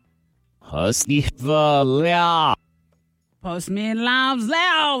again. Postman loves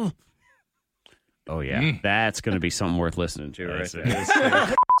love. Oh, yeah. That's going to be something worth listening to right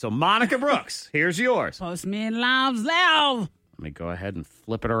there. So, Monica Brooks, here's yours. Postman loves love. Let me go ahead and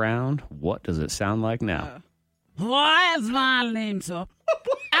flip it around. What does it sound like now? Why is my name so?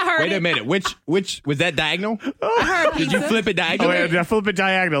 I heard Wait it. a minute. Which was that diagonal? I heard Did pizza. you flip it Oh, diagonal? wait, I flip it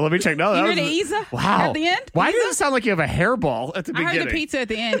diagonal. Let me check. No, that You was heard the Isa? Wow. At the end? Why Isa? does it sound like you have a hairball at the I beginning? heard the pizza at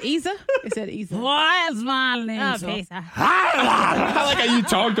the end. Isa? It said Isa. Why is my name so? Pizza. I like how you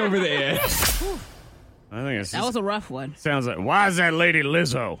talked over there. I think it's That was a rough one. sounds like, why is that lady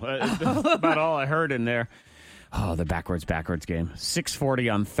Lizzo? That's about all I heard in there. Oh, the backwards game.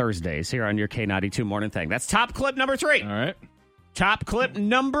 6:40 on Thursdays here on your K92 Morning Thing. That's top clip number 3. All right. Top clip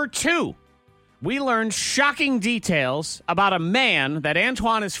number 2. We learned shocking details about a man that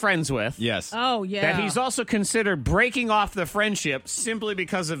Antoine is friends with. Yes. Oh, yeah. That he's also considered breaking off the friendship simply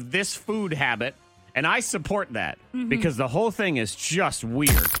because of this food habit. And I support that because the whole thing is just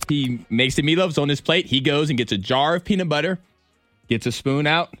weird. He makes the meatloaves on his plate. He goes and gets a jar of peanut butter, gets a spoon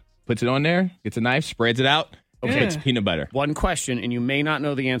out, puts it on there, gets a knife, spreads it out. Okay, it's peanut butter. One question, and you may not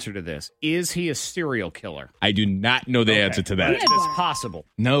know the answer to this. Is he a serial killer? I do not know the answer to that. It's possible.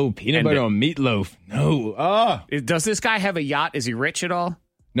 No, peanut And butter on meatloaf. No. Does this guy have a yacht? Is he rich at all?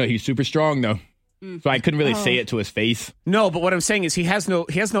 No, he's super strong, though. So I couldn't really say it to his face. No, but what I'm saying is he has no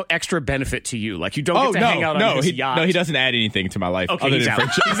extra benefit to you. Like you don't get to hang out on his yacht. No, he doesn't add anything to my life Okay, other he's than out.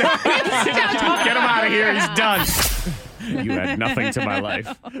 friendship. He's out. Get him out of here. He's done. You add nothing to my life,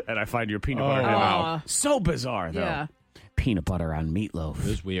 and I find your peanut butter. wow. So bizarre, though. Yeah. Peanut butter on meatloaf. It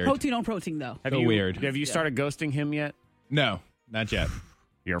was weird. Protein on protein, though. Have So you, weird. Have you started ghosting him yet? No, not yet.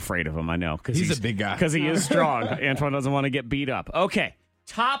 You're afraid of him, I know. He's a big guy. Because he is strong. Antoine doesn't want to get beat up. Okay,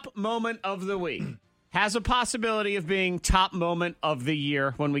 top moment of the week. Has a possibility of being top moment of the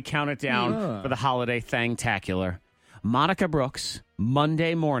year when we count it down for the holiday Thang-tacular. Monica Brooks,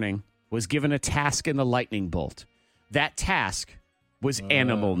 Monday morning, was given a task in the lightning bolt. That task was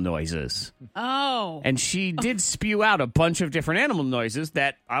animal noises. Oh. And she did spew out a bunch of different animal noises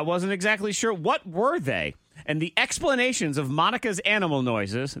that I wasn't exactly sure. What were they? And the explanations of Monica's animal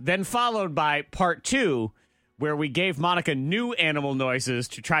noises, then followed by part 2, where we gave Monica new animal noises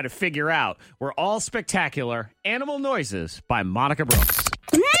to try to figure out, were all spectacular. Animal Noises by Monica Brooks.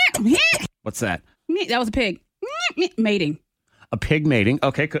 What's that? That was a pig. Mating. A pig mating.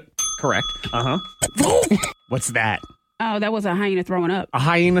 Okay, correct. What's that? Oh, that was a hyena throwing up. A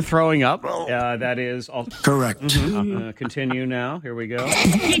hyena throwing up. That is all Correct. Continue now. Here we go.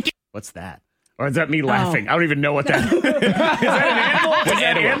 What's that? Or is that me laughing? I don't even know what that is. Is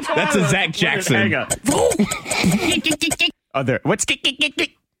that an animal? That's a Zack Jackson. What's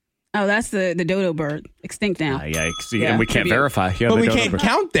Oh, that's the dodo bird. Extinct now. and we can't verify. Yeah, But the we dodo can't bird.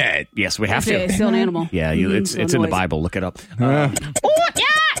 count that. Yes, we have It's to. still an animal. Yeah, it's in the noise. Bible. Look it up.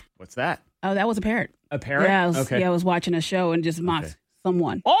 What's that? Oh, that was a parrot. A parrot? Yeah, I was watching a show and just mocked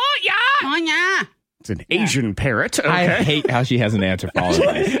someone. Oh, yeah! Oh, yeah. It's an Asian parrot. Okay. I hate how she has an answer for all of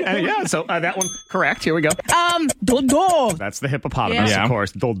this. So that one, correct. Here we go. Dodo. That's the hippopotamus, Yeah. of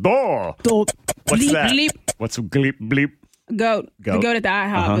course. Dodo. What's What's that? Bleep. What's bleep, bleep? Goat. The goat at the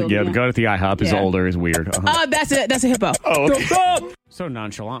IHOP building. Yeah, the goat at the IHOP is Yeah. older, is weird. Oh, that's a hippo. Oh, okay. So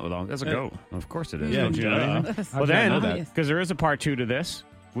nonchalant with all. That's a goat. Of course it is. Yeah, Don't you know duh. anything? How Well, did I know then, that? because there is a part 2 to this,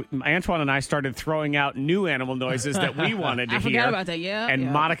 Antoine and I started throwing out new animal noises that we wanted to I hear. forgot about that, yeah. And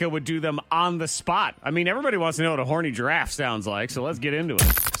yeah. Monica would do them on the spot. I mean, everybody wants to know what a horny giraffe sounds like, so let's get into it.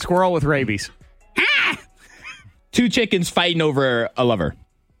 Squirrel with rabies. 2 chickens fighting over a lover.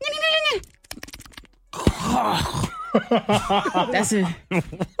 That's it.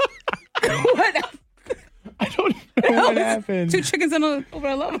 What? I don't know what happened. 2 chickens over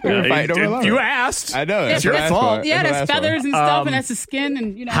a lover. Fighting over a lover. You asked. I know. It's your fault. Yeah, that's feathers and stuff, and that's the skin,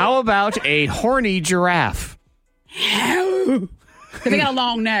 and How about a horny giraffe? Because they got a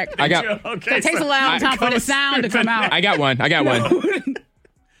long neck. I got Okay, It takes a long time for the sound to come out. I got one.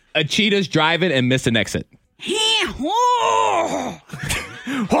 A cheetah's driving and missed an exit.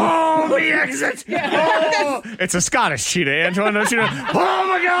 Oh, the exit! Oh, it's a Scottish cheetah, Antoine. Don't you know? Oh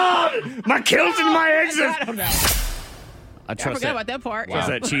my God! My kilt and my exit. I I forgot about that part. Trust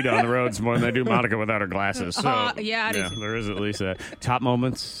that cheetah on the roads more than I do Monica without her glasses. So yeah, I do. there is at least a top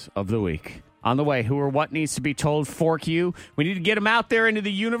moments of the week. On the way, who or what needs to be told? Fork you. We need to get them out there into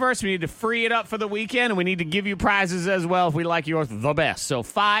the universe. We need to free it up for the weekend, and we need to give you prizes as well if we like yours the best. So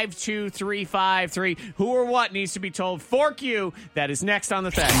 52353. Who or what needs to be told? Fork you. That is next on the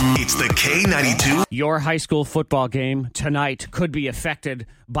thing. It's the K92. Your high school football game tonight could be affected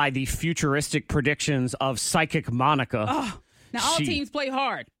by the futuristic predictions of Psychic Monica. Now, all teams play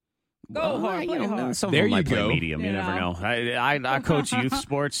hard. Go hard, play hard. Some There of them you might play go. medium. You never know. I coach youth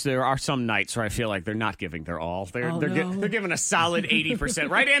sports. There are some nights where I feel like they're not giving their all. They're giving a solid 80%.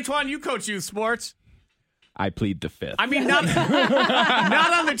 Right, Antoine? You coach youth sports. I plead the fifth. I mean, not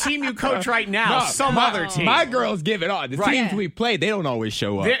on the team you coach right now. Some other team. My girls give it on. The teams we play, they don't always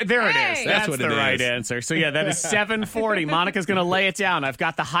show up. There it is. That's what the it right is. answer. So, yeah, that is 7:40. Monica's going to lay it down. I've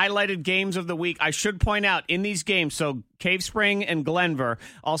got the highlighted games of the week. I should point out, in these games, so Cave Spring and Glenver,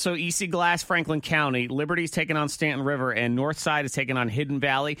 also EC Glass, Franklin County, Liberty's taking on Stanton River, and Northside is taking on Hidden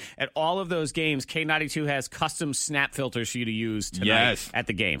Valley. At all of those games, K92 has custom snap filters for you to use tonight at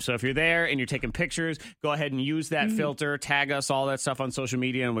the game. So if you're there and you're taking pictures, go ahead and use that filter, tag us, all that stuff on social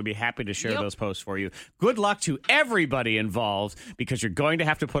media, and we'll be happy to share those posts for you. Good luck to everybody involved, because you're going to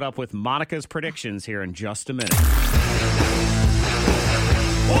have to put up with Monica's predictions here in just a minute.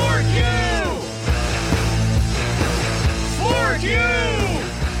 Fork you! Fork you!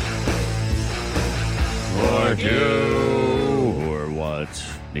 Fork you! Or what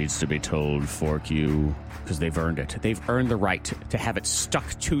needs to be told, fork you? Because they've earned it. They've earned the right to have it stuck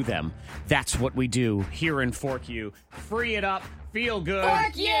to them. That's what we do here in Fork You. Free it up. Feel good.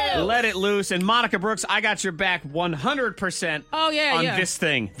 Fork you! Let it loose. And Monica Brooks, I got your back 100% on this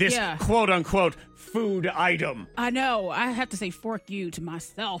thing. This quote-unquote food item. I know. I have to say fork you to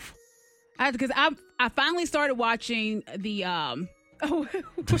myself. Because I finally started watching the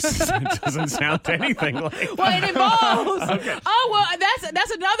It doesn't sound anything like. Well, it involves. Okay. Oh well,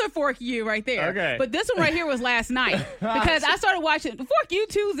 that's another Fork You right there. Okay. But this one right here was last night because I started watching Fork You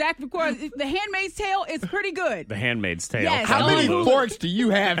too, Zach. Because The Handmaid's Tale is pretty good. The Handmaid's Tale. Yes. How many forks do you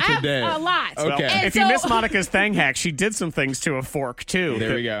have today? A lot. Okay. And If you miss Monica's Thang hack, she did some things to a fork too.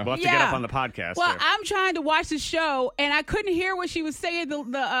 There we go. We'll have to get up on the podcast. Well, here. I'm trying to watch the show, and I couldn't hear what she was saying.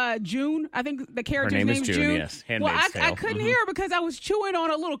 The June, I think the character's name is name's June, yes. Handmaid's well, I Tale. couldn't hear because I was chewing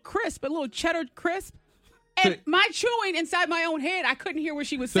on a little cheddar crisp. And my chewing inside my own head, I couldn't hear what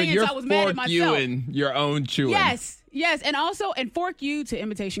she was So saying, you're so I was mad at myself. you and your own chewing. Yes, and Fork You to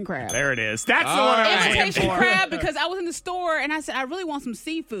Imitation Crab. There it is. That's the one I was aiming Imitation for. crab, because I was in the store and I said, I really want some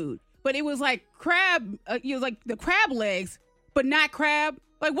seafood. But it was like crab, it was like the crab legs, but not crab.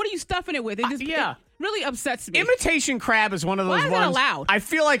 Like, what are you stuffing it with? It just it really upsets me. Imitation crab is one of those Why is ones. that allowed? I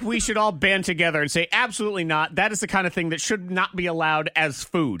feel like we should all band together and say, absolutely not. That is the kind of thing that should not be allowed as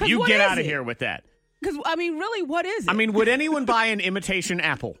food. 'Cause You what get is out of it? here with that. Because, I mean, really, what is it? I mean, would anyone buy an imitation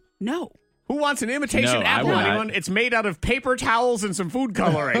apple? No. Who wants an imitation No, I apple? would not. Anyone? It's made out of paper towels and some food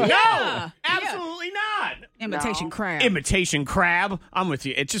coloring. Yeah. No, absolutely not. Imitation crab. Imitation crab. I'm with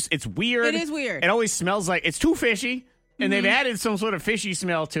you. It's weird. It is weird. It always smells like it's too fishy, and they've added some sort of fishy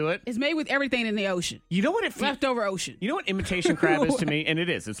smell to it. It's made with everything in the ocean. You know what it feels? Leftover ocean. You know what imitation crab is to me? And it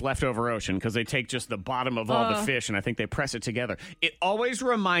is. It's leftover ocean because they take just the bottom of all the fish and I think they press it together. It always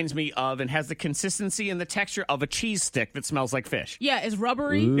reminds me of and has the consistency and the texture of a cheese stick that smells like fish. Yeah, it's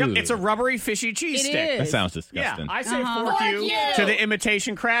rubbery. Ooh. Yep, it's a rubbery, fishy cheese It stick. is. That sounds Yeah, disgusting. I say Uh-huh. fork you to the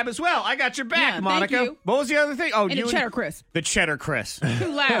imitation crab as well. I got your back, Yeah, thank Monica. you. What was the other thing? Oh, And you the cheddar crisp. The cheddar crisp.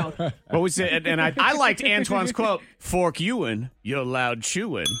 Too loud. What was it? And I liked Antoine's quote: "Fork you in, you're loud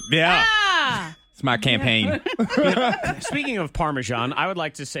chewing." Yeah. Ah! It's my campaign. Speaking of Parmesan, I would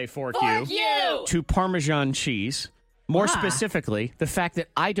like to say fork you you. to Parmesan cheese. More Ah. specifically, the fact that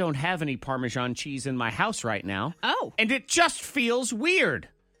I don't have any Parmesan cheese in my house right now. Oh. And it just feels weird.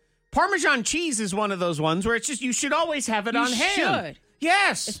 Parmesan cheese is one of those ones where it's just, you should always have it You on hand. should.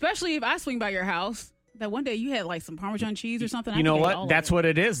 Yes. Especially if I swing by your house. That one day you had like some Parmesan cheese or something. You know what? That's what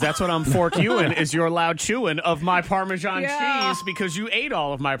it is. That's what I'm fork you in, is your loud chewing of my Parmesan Yeah. cheese, because you ate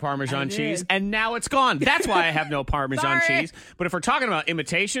all of my Parmesan I cheese did. and now it's gone. That's why I have no Parmesan Sorry. cheese. But if we're talking about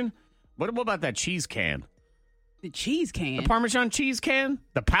imitation, what about that cheese can? The cheese can. The Parmesan cheese can?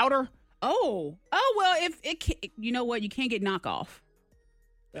 The powder? Oh, well, if it can, you know what? You can't get knockoff.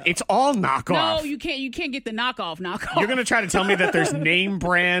 It's all knockoff. No, you can't. You can't get the knockoff. You're going to try to tell me that there's name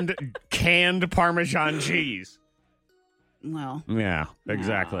brand canned Parmesan cheese. Well, Yeah,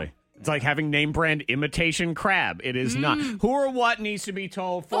 exactly. It's like having name brand imitation crab. It is not. Who or what needs to be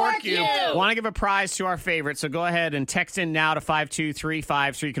told? Fork you. Want to give a prize to our favorite, so go ahead and text in now to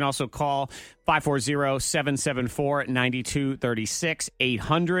 52353. You can also call 540-774-9236,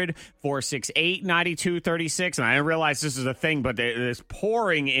 800-468-9236. And I didn't realize this is a thing, but there's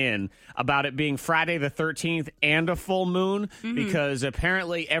pouring in about it being Friday the 13th and a full moon, because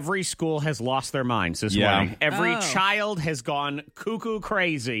apparently every school has lost their minds this morning. Every child has gone cuckoo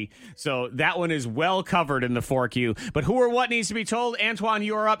crazy. So that one is well covered in the Fork You. But who or what needs to be told? Antoine,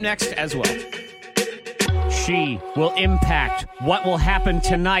 you are up next as well. She will impact what will happen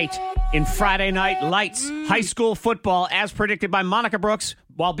tonight in Friday Night Lights high school football, as predicted by Monica Brooks,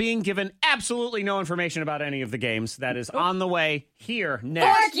 while being given absolutely no information about any of the games. That is on the way here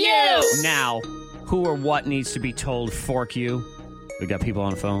next. Fork you. Now, who or what needs to be told? Fork you. We got people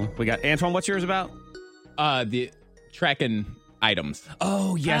on the phone. We got Antoine. What's yours about? The tracking items.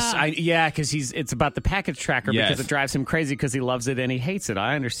 Oh yes, because it's about the package tracker, Yes. because it drives him crazy because he loves it and he hates it.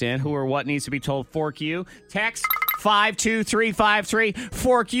 I understand. Who or what needs to be told? Fork you. Text 52353.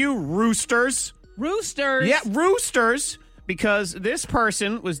 Fork you, roosters. roosters. Yeah, roosters. Because this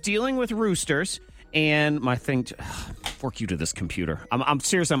person was dealing with roosters, and my thing. Fork you to this computer. I'm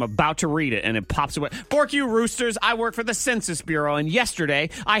serious. I'm about to read it, and it pops away. Fork you, roosters. I work for the Census Bureau, and yesterday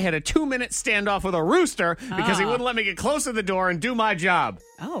I had a 2-minute standoff with a rooster because he wouldn't let me get close to the door and do my job.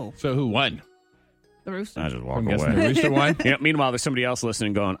 Oh, So who won? the rooster. I just walk I'm guessing the rooster won. Yeah, meanwhile, there's somebody else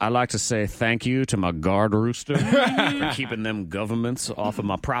listening going, I'd like to say thank you to my guard rooster for keeping them governments off of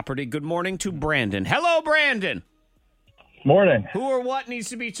my property. Good morning to Brandon. Hello, Brandon. Morning. Who or what needs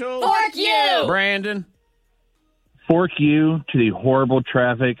to be told? Fork you. Brandon. Fork you to the horrible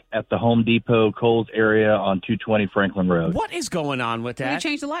traffic at the Home Depot Kohl's area on 220 Franklin Road. What is going on with They that?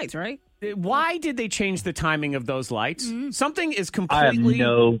 changed the lights, right? Why did they change the timing of those lights? Something is I have completely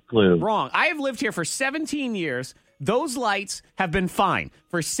no clue. wrong. I have lived here for 17 years. Those lights have been fine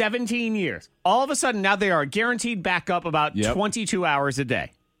for 17 years. All of a sudden, now they are guaranteed back up about Yep. 22 hours a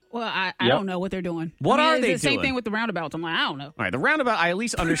day. Well, I Yep. don't know what they're doing. What are it's they the same doing? thing with the roundabouts. I'm like, I don't know. All right, the roundabout, I at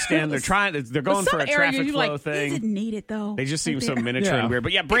least understand they're going for a traffic flow thing. Is it needed though? They just seem Right so there? miniature Yeah. and weird.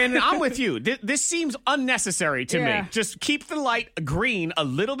 But yeah, Brandon, I'm with you. This seems unnecessary to Yeah. me. Just keep the light green a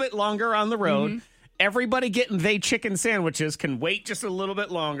little bit longer on the road. Everybody getting they chicken sandwiches can wait just a little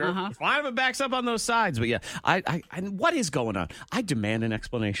bit longer. Fine if it backs up on those sides. But yeah, I what is going on? I demand an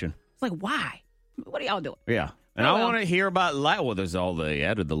explanation. It's like, why? What are y'all doing? Yeah. And I want to hear about light. Well, they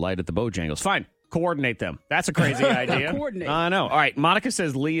added the light at the Bojangles. Fine. Coordinate them. That's a crazy idea. Coordinate. I know. All right. Monica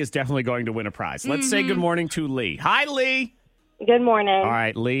says Lee is definitely going to win a prize. Let's say good morning to Lee. Hi, Lee. Good morning. All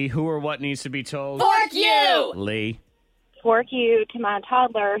right, Lee. Who or what needs to be told? Fork you! Lee. Fork you to my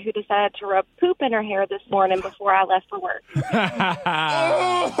toddler who decided to rub poop in her hair this morning before I left for work.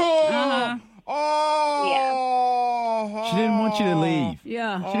 She didn't want you to leave.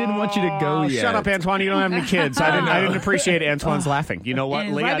 Yeah. She didn't want you to go yet. Shut up, Antoine. You don't have any kids. I didn't appreciate Antoine's laughing. You know what,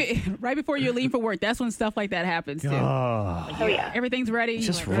 And Lee? right before you leave for work, that's when stuff like that happens too. Oh, yeah. Everything's ready.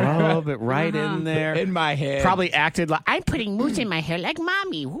 Just You're like, rub it right in there. In my head. Probably acted like, I'm putting mousse in my hair like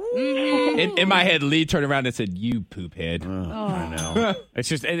mommy. Woo. In my head, Lee turned around and said, "You poop head." I know. It's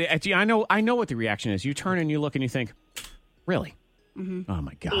just, I know what the reaction is. You turn and you look and you think, really? Oh,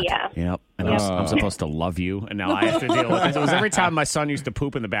 my God. Yeah. Yep. And I'm supposed to love you, and now I have to deal with this. It was every time my son used to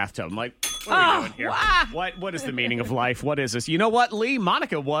poop in the bathtub. I'm like, what are we doing here? What is the meaning of life? What is this? You know what, Lee?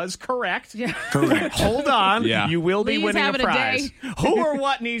 Monica was correct. Yeah. Correct. Hold on. Yeah. You will be Lee's winning a having a prize. day. Who or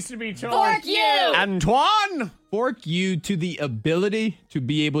what needs to be told? Fork you! Antoine. Fork you to the ability to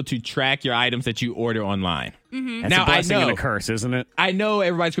be able to track your items that you order online. That's Now, a blessing I know. and a curse, isn't it? I know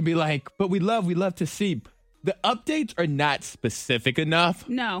everybody's gonna be like, but we love to see. The updates are not specific enough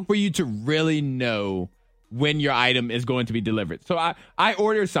No. for you to really know when your item is going to be delivered. So I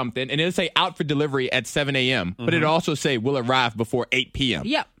order something and it'll say out for delivery at 7 a.m., but it'll also say will arrive before 8 p.m.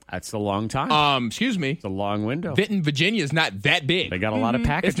 Yep. That's a long time. Excuse me. It's a long window. Vinton, Virginia is not that big. They got a lot of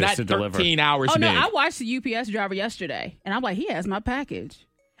packages It's not to deliver. 13 hours Oh, no, big. I watched the UPS driver yesterday, and I'm like, he has my package.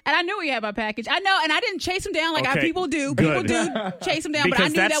 And I knew he had my package. I know, and I didn't chase him down like Okay, people do. good. People do chase him down, but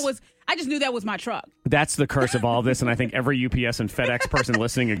Because I just knew that was my truck. That's the curse of all of this, and I think every UPS and FedEx person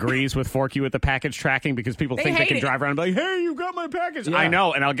listening agrees with Fork You with the package tracking because people think they hate can it. drive around and be like, hey, you got my package. Yeah. I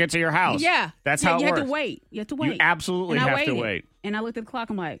know, and I'll get to your house. Yeah. That's Yeah, how it you works. have to wait. You have to wait. You absolutely And I have to waited. wait. And I looked at the clock.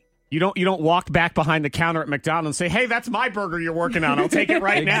 I'm like, You don't walk back behind the counter at McDonald's and say, hey, that's my burger you're working on. I'll take it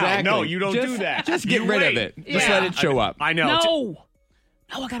right Exactly. now. No, you don't do that. Just get You rid wait. of it. Just Yeah. let it show up. I know.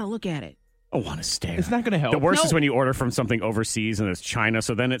 no, I got to look at it. I want to stare. It's not going to help. The worst No. is when you order from something overseas and it's China.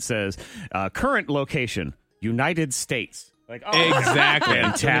 So then it says, current location, United States. Like, oh, Exactly. I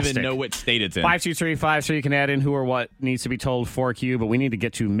don't Fantastic. even know what state it's in. 52353, so you can add in who or what needs to be told for Q, but we need to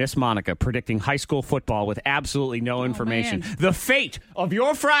get to Miss Monica predicting high school football with absolutely no information. man. The fate of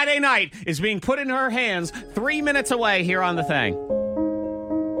your Friday night is being put in her hands 3 minutes away here on The Thang.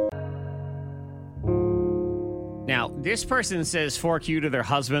 Now, this person says fork you to their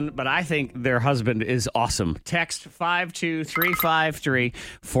husband, but I think their husband is awesome. Text 52353,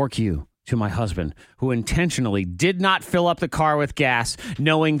 fork you to my husband, who intentionally did not fill up the car with gas,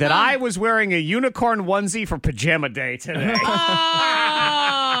 knowing that I was wearing a unicorn onesie for pajama day today.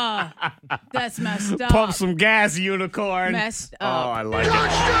 Ah, that's messed up. Pump some gas, unicorn. Messed Oh, up. I like it.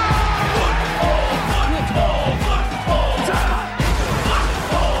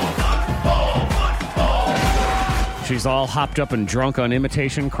 She's all hopped up and drunk on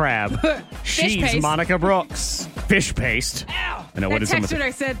imitation crab. She's paste. Monica Brooks. Fish paste. I know what That is texture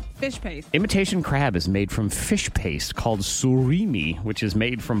that said fish paste. Imitation crab is made from fish paste called surimi, which is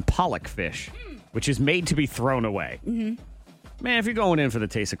made from pollock fish, which is made to be thrown away. Mm-hmm. Man, if you're going in for the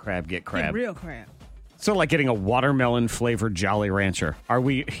taste of crab, get crab. Get real crab. So like getting a watermelon-flavored Jolly Rancher. Are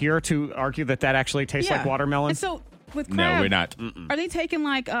we here to argue that actually tastes like watermelon? And so with crab, No, we're not. Are they taking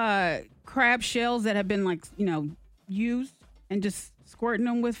like crab shells that have been like, used and just squirting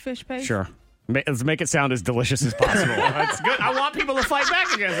them with fish paste? Sure. Let's make it sound as delicious as possible. That's good. I want people to fight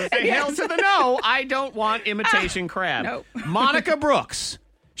back against it. Say, hell to the no. I don't want imitation crab. Nope. Monica Brooks.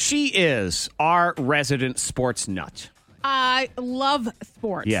 She is our resident sports nut. I love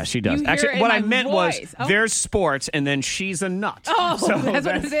sports. Yeah, she does. You hear it Actually, in what I my meant voice. was there's sports and then she's a nut. Oh, So that's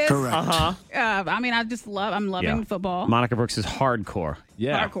what it is? Correct. Uh-huh. I'm loving football. Monica Brooks is hardcore.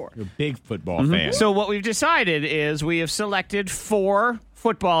 Yeah. Hardcore. You're a big football fan. So what we've decided is we have selected 4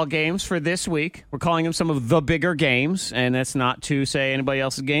 football games for this week. We're calling them some of the bigger games, and that's not to say anybody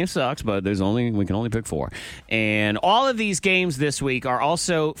else's game sucks, but we can only pick 4. And all of these games this week are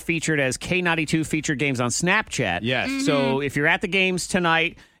also featured as K92 featured games on Snapchat. Yes. So if you're at the games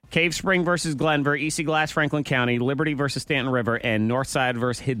tonight, Cave Spring versus Glenver, EC Glass, Franklin County, Liberty versus Stanton River, and Northside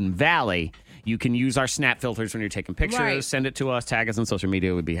versus Hidden Valley. You can use our snap filters when you're taking pictures. Right. Send it to us. Tag us on social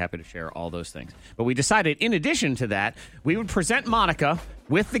media. We'd be happy to share all those things. But we decided, in addition to that, we would present Monica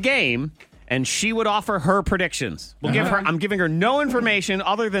with the game, and she would offer her predictions. We'll give her. I'm giving her no information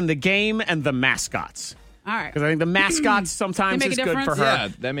other than the game and the mascots. All right. Because I think the mascots sometimes They make is a good for difference? her. Yeah,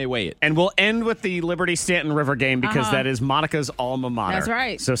 that may weigh it. And we'll end with the Liberty Stanton River game because that is Monica's alma mater. That's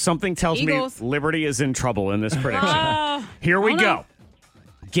right. So something tells Eagles. me Liberty is in trouble in this prediction. Here we oh, go. no.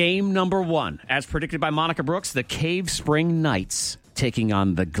 Game number 1. As predicted by Monica Brooks, the Cave Spring Knights taking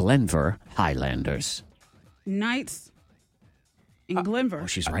on the Glenver Highlanders. Knights in Glenver. Oh,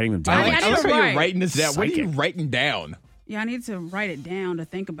 she's writing them down. I I need like to how write. you're writing this down. What are you Psychic. writing down? Yeah, I need to write it down to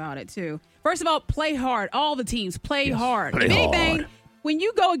think about it, too. First of all, play hard. All the teams, play hard. play If anything, hard. when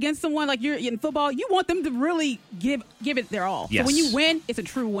you go against someone like you're in football, you want them to really give it their all. Yes. So when you win, it's a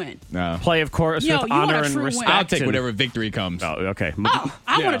true win. No. Play, of course, Yo, with you want honor a and true win. respect. I'll take and- whatever victory comes. Oh, okay. Oh,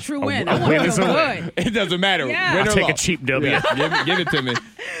 I want Yeah. a true win. a I want win to is feel a win. good. It doesn't matter. Yeah. Win or I'll take a loss. cheap W. Yeah, give it to me.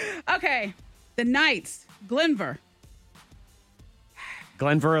 Okay. The Knights, Glenver,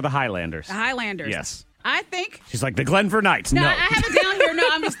 Glenver or the Highlanders? the Highlanders. Yes. I think. She's like, the Glenver Knights. No, No. I have it down here. No,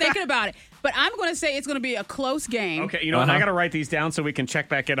 I'm just thinking about it. But I'm going to say it's going to be a close game. Okay, you know what? I got to write these down so we can check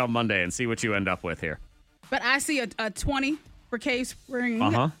back in on Monday and see what you end up with here. But I see a 20 for Cave Spring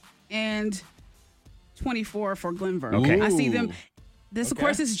and 24 for Glenver. Okay. I see them. This, of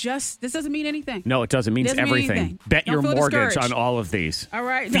course, is this doesn't mean anything. No, it doesn't. It means Doesn't mean everything. anything. Bet Don't your feel mortgage discouraged. on all of these. All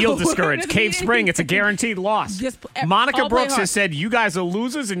right. Feel No, discouraged. doesn't Cave mean Spring, it's a anything. guaranteed loss. Just, Monica all play Brooks hard. has said, you guys are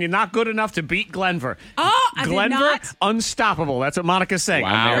losers and you're not good enough to beat Glenver. Oh, I did Glenver, not. unstoppable. That's what Monica's saying.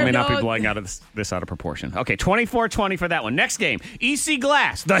 Wow. I may or may not be No. blowing out of this out of proportion. Okay, 24-20 for that one. Next game, EC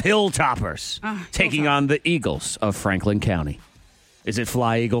Glass, the Hilltoppers, taking on the Eagles of Franklin County. Is it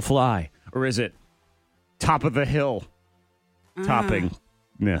Fly, Eagle, Fly? Or is it top of the hill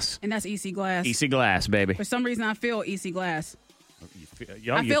toppingness? And that's EC Glass. EC Glass, baby. For some reason, I feel EC Glass.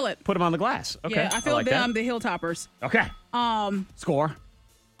 Yo, I you feel it. Put them on the glass. Okay. Yeah, I feel like them, the Hilltoppers. that. Okay. Score.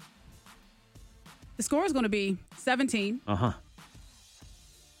 The score is going to be 17 Uh-huh.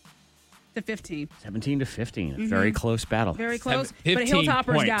 to 15. 17-15. A very close battle. Very close. But 15 Hilltoppers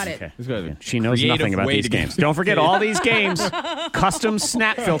points. got it. Okay. Let's go. She knows Creative nothing about way these to get- games. Don't forget all these games. Custom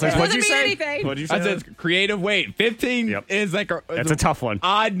snap filters. What'd you Doesn't say? mean anything. What'd you I say? said creative weight. 15 Yep. is like That's a tough one.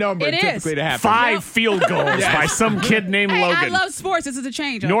 odd number It is. typically to happen. 5 field goals by some kid named Hey, I Logan. love sports. This is a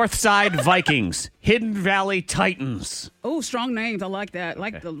change. Northside Vikings, Hidden Valley Titans. Oh, strong names. I like that. I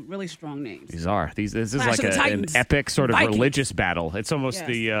like the really strong names. This is Clash like of the an Titans. epic sort of Vikings. religious battle. It's almost Yes.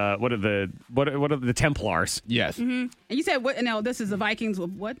 the what are the Templars? Yes. And you said what? No, this is the Vikings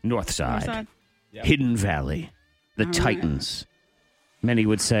with what? Northside, Northside? Hidden Valley, the right. Titans. Many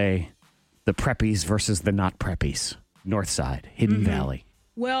would say the preppies versus the not preppies. Northside, Hidden Valley.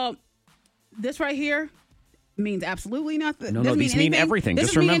 Well, this right here means absolutely nothing. No, Doesn't these mean anything. everything. This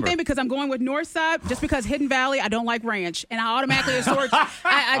Just doesn't mean remember. anything because I'm going with Northside. Just because Hidden Valley, I don't like ranch, and I automatically assort.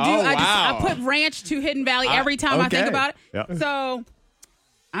 I do. Oh, I wow. put ranch to Hidden Valley every time I think okay. about it. Yeah. So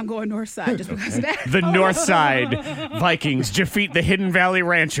I'm going Northside just because of that. The Northside Vikings defeat the Hidden Valley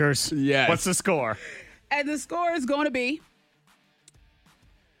Ranchers. Yes. What's the score? And the score is going to be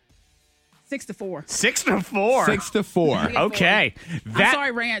 6-4. 6-4. 6-4. Okay. I'm That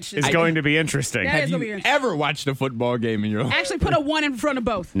sorry, ranch. is going to be interesting. That Have is gonna you be ever watched a football game in your life? Actually, put a 1 in front of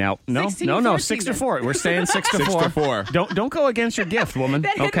both. Now, no, 16, no, 14 6-4. We're staying 6-4. 6-4. Don't go against your gift, woman.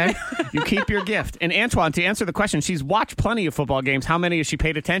 That Okay, you keep your gift. And Antoine, to answer the question, she's watched plenty of football games. How many has she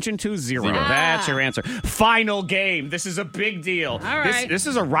paid attention to? Zero. That's your answer. Final game. This is a big deal. All right. This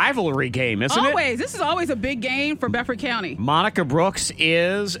is a rivalry game, isn't it? Always. This is always a big game for Bedford County. Monica Brooks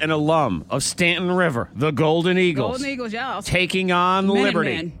is an alum of Stanton River, the Golden Eagles. Golden Eagles, y'all. Taking on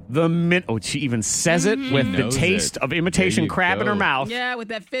Minutemen. Liberty. She even says it with the Knows taste it. of imitation There you crab in her go. mouth. Yeah, with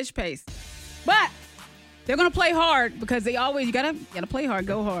that fish paste. But they're gonna play hard because they always you gotta play hard,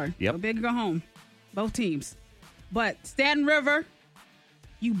 go hard. Yep. Go big or go home. Both teams. But Stanton River,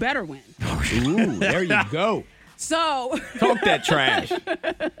 you better win. Ooh, there you go. So Talk that trash.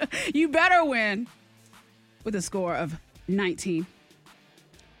 you better win with a score of 19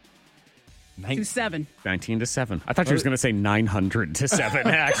 to 7. 19-7. I thought you was going to say 900-7.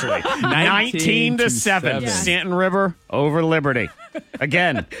 Actually, 19 to 19-7. 7. Stanton River over Liberty.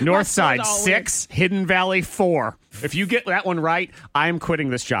 Again, Northside all 6, Hidden Valley 4. If you get that one right, I'm quitting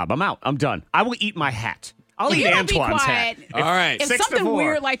this job. I'm out. I'm done. I will eat my hat. I'll eat You don't be Antoine's quiet. hat. All right. If 6 to something 4.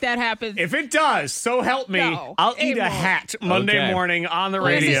 weird like that happens, If it does, so help me, No, I'll it eat a won't. hat Monday Okay. morning on the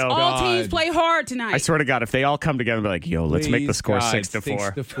listen, radio. all teams play hard tonight. I swear to God, if they all come together and be like, yo, let's make the Please, score God, 6 to 4.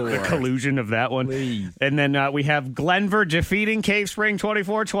 6 to 4. The collusion of that one. Please. And then we have Glenver defeating Cave Spring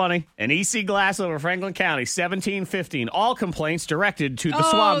 24-20 and EC Glass over Franklin County 17-15. All complaints directed to the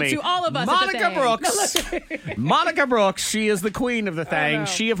Swami. to all of us at the Monica Thang. Brooks. Monica Brooks, she is the queen of the Thang. no.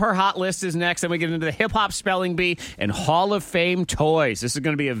 She of her hot list is next. Then we get into the hip hop spelling bee and Hall of Fame toys. This is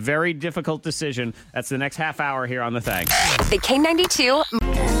going to be a very difficult decision. That's the next half hour here on the Thang. The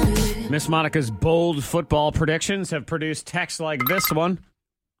K92 Miss Monica's bold football predictions have produced texts like this one.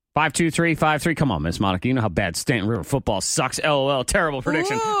 52353. Come on, Miss Monica. You know how bad Stanton River football sucks. LOL. Terrible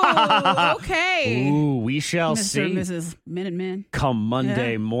prediction. Ooh, okay. Ooh, we shall Mr. see. and Mrs. Minutemen. Come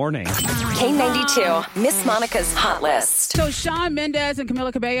Monday morning. K92 Miss Monica's Hot List. So Shawn Mendes and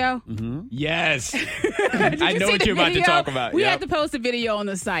Camila Cabello. Yes. Did I you know see what the you're about to video? talk about. We Yep. had to post a video on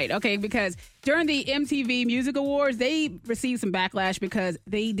the site, okay? Because during the MTV Music Awards, they received some backlash because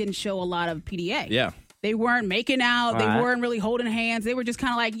they didn't show a lot of PDA. Yeah. They weren't making out. They Right. weren't really holding hands. They were just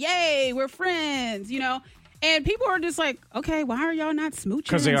kind of like, yay, we're friends, you know? And people are just like, okay, why are y'all not smooching?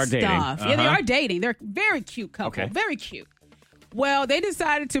 'Cause they and are dating. stuff? Yeah, they Uh-huh. are dating. They're a very cute couple. Okay. Very cute. Well, they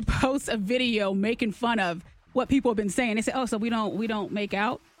decided to post a video making fun of what people have been saying. They said, oh, so we don't make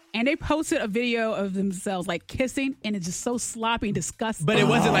out? And they posted a video of themselves like kissing, and it's just so sloppy and disgusting. But it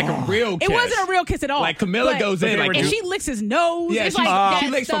wasn't like a real kiss. It wasn't a real kiss at all. Like Camilla But- goes in like and she licks his nose. Yeah, it's she- like that she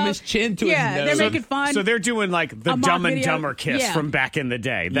licks from stuff. his chin to his yeah, nose. they're So- making fun. So they're doing like the A mock Dumb and video? Dumber kiss Yeah. from back in the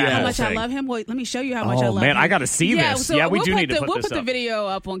day. That Yeah. how whole much I thing. love him. Wait, let me show you how much Oh, I love man, him. I gotta see this. So Yeah, we we'll do need to put we'll this put the up. video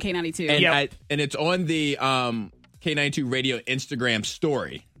up on K92. And, Yeah. and it's on the K92 Radio Instagram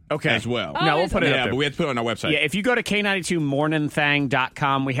story Okay. as well. Oh, No, we'll it's put it okay. up Yeah, there. but we have to put it on our website. Yeah, if you go to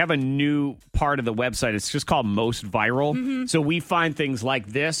K92morningthang.com, we have a new part of the website. It's just called Most Viral. Mm-hmm. So we find things like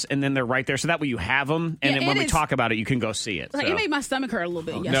this, and then they're right there. So that way you have them, and Yeah, then when it we is- talk about it, you can go see it. Like, So. it made my stomach hurt a little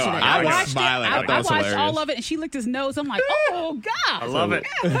bit yesterday. I was watched smiling. it. I thought it I was watched hilarious. all of it, and she licked his nose. I'm like, oh God. I love it.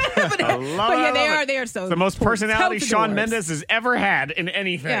 but I love yeah, it. they are. They are so the most personality totes Shawn adorable. Mendes has ever had in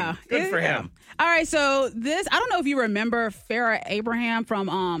anything. Yeah, Good for yeah. him. All right, so this I don't know if you remember Farrah Abraham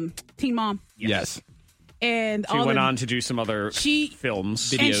from Teen Mom, Yes. and She all went the, on to do some other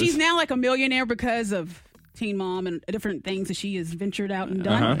films. and she's now like a millionaire because of Teen Mom and different things that she has ventured out and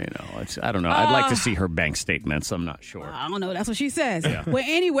done. You know, I don't know. I'd like to see her bank statements. I'm not sure. I don't know. That's what she says. Well,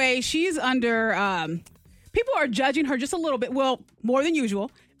 anyway, she's under. People are judging her just a little bit. Well, more than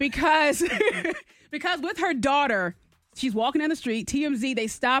usual because because with her daughter, she's walking down the street. TMZ, they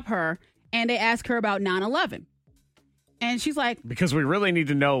stop her and they ask her about 9/11, and she's like, Because we really need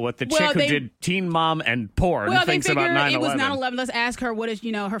to know what the Well, chick who they- did Teen Mom and porn well, they thinks about figure 9/11. it was 9/11. Let's ask her what is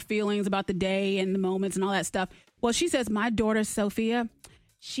her feelings about the day and the moments and all that stuff. Well, she says my daughter Sophia,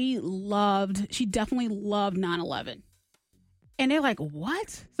 she definitely loved 9/11. And they're like,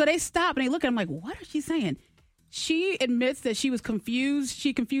 what? So they stop and they look at him like, what is she saying? She admits that she was confused.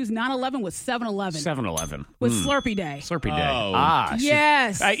 She confused 9/11 with 7/11. 7-Eleven. With Slurpee Day. Slurpee Day. Oh.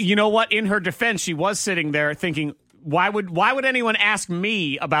 Yes. You know what? In her defense, she was sitting there thinking, why would anyone ask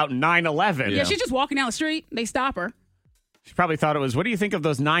me about 9/11? Yeah, she's just walking down the street. They stop her. She probably thought it was, what do you think of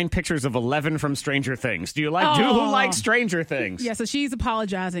those 9 pictures of 11 from Stranger Things? Do who likes Stranger Things? Yeah, so she's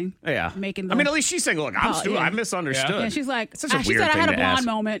apologizing. Yeah. Making the, I mean, at least she's saying, look, I misunderstood. Yeah, she's like, It's such a she weird said I thing had a to blonde ask.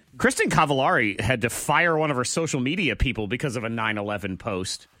 moment. Kristen Cavallari had to fire one of her social media people because of a 9/11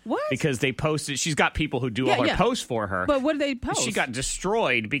 post. What? Because they posted, she's got people who do all her posts for her. But what did they post? She got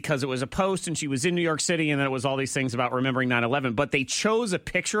destroyed because it was a post and she was in New York City and then it was all these things about remembering 9/11. But they chose a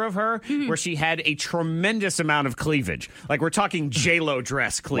picture of her where she had a tremendous amount of cleavage. Like we're talking J-Lo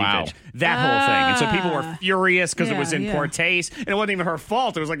dress cleavage. Wow. That whole thing. And so people were furious because it was in Yeah, poor yeah. taste. And it wasn't even her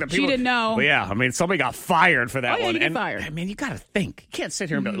fault. It was like the people. didn't know. But yeah, I mean, somebody got fired for that Oh, yeah, one. you get and fired. I mean, you got to think. You can't sit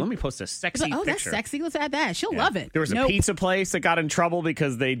here and be like, let me post a It's sexy like, oh, that's picture. sexy. Let's add that. She'll love it. There was a Nope. pizza place that got in trouble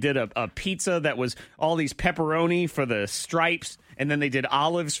because they did a pizza that was all these pepperoni for the stripes, and then they did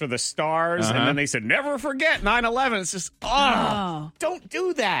olives for the stars, and then they said, never forget 9/11. It's just, don't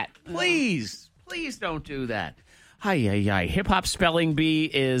do that. Please. Please don't do that. Hi. Hip Hop Spelling Bee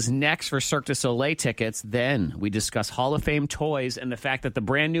is next for Cirque du Soleil tickets. Then we discuss Hall of Fame toys and the fact that the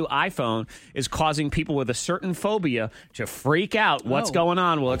brand new iPhone is causing people with a certain phobia to freak out. What's going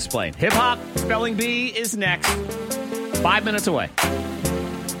on? We'll explain. Hip Hop Spelling Bee is next. 5 minutes away.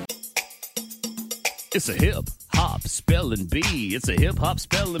 It's a hip hop spelling bee. It's a hip hop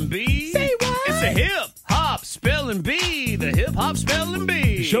spelling bee. Say what? It's a hip hop hop spelling bee, the hip hop spelling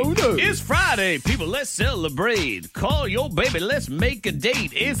bee. Show up. It's Friday, people, let's celebrate. Call your baby, let's make a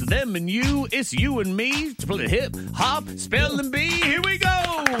date. It's them and you, it's you and me. To play the hip hop spelling bee. Here we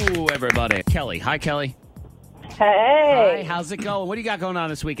go, everybody. Kelly, hi Kelly. Hey. Hi, how's it going? What do you got going on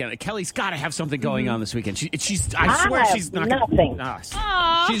this weekend? Kelly's got to have something going on this weekend. I swear she's not nothing.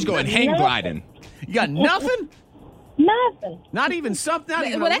 She's going hang gliding. You got nothing? Nothing. Not even something? Not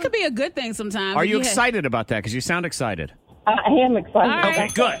even Well, that could be a good thing sometimes. Are you Yeah. excited about that? Because you sound excited. I am excited. All right. Okay,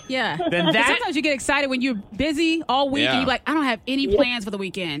 good. Yeah. Then that- Sometimes you get excited when you're busy all week and Yeah. you're like, I don't have any plans for the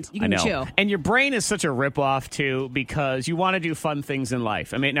weekend. You I can know. chill. And your brain is such a ripoff, too, because you want to do fun things in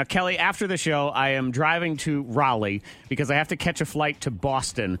life. I mean, now, Kelly, after the show, I am driving to Raleigh because I have to catch a flight to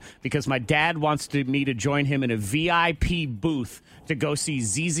Boston because my dad wants me to join him in a VIP booth to go see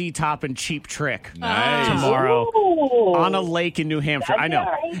ZZ Top and Cheap Trick Nice. tomorrow Ooh. on a lake in New Hampshire. I know.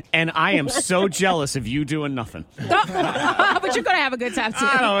 That's And I am so jealous of you doing nothing. But you're going to have a good time, too.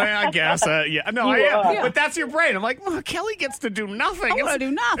 I don't know, I guess. Yeah. No, I You am. are. But that's your brain. I'm like, well, Kelly gets to do nothing. I wanna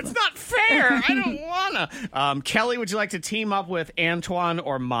do nothing. It's not fair. I don't want to. Kelly, would you like to team up with Antoine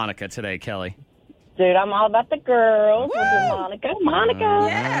or Monica today, Kelly? Dude, I'm all about the girls. We'll do Monica. Monica.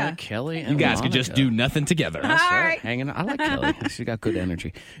 Yeah. Kelly and You guys could Monica. just do nothing together. That's All right. right. Hanging out. I like Kelly. She's got good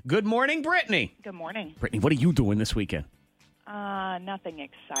energy. Good morning, Brittany. Good morning. Brittany, what are you doing this weekend? Nothing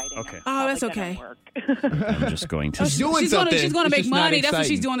exciting. Okay. Oh, that's Probably okay. gonna work. I'm just going to. She's doing She's gonna something. make It's just not money. That's what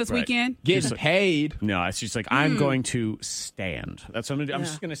she's exciting. doing this Right. weekend. Getting paid. No, it's just like I'm going to stand. That's what I'm going to do. I'm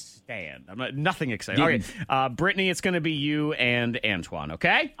just going to stand. I'm not nothing exciting. Okay, Brittany, it's going to be you and Antoine.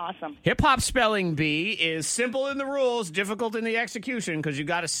 Okay. Awesome. Hip hop spelling bee is simple in the rules, difficult in the execution because you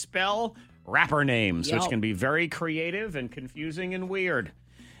got to spell rapper names, which Yup. can be very creative and confusing and weird.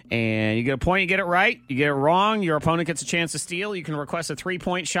 And you get a point, you get it right. You get it wrong, your opponent gets a chance to steal. You can request a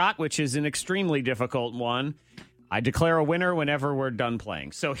 3-point shot, which is an extremely difficult one. I declare a winner whenever we're done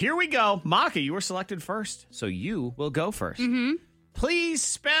playing. So here we go. Monica, you were selected first, so you will go 1st. Please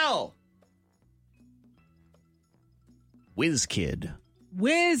spell WizKid.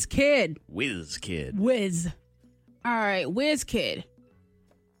 Whiz Kid. WizKid. Whiz. All right. Whiz Kid.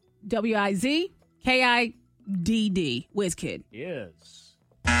 WIZKIDD. Whiz Kid. Yes.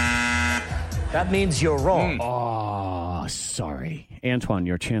 That means you're wrong. Oh, sorry. Antoine,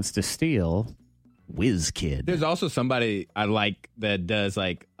 your chance to steal WizKid. There's also somebody I like that does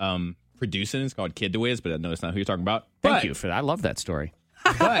like producing. It's called Kid the Wiz, but I know it's not who you're talking about. Thank you for that. I love that story.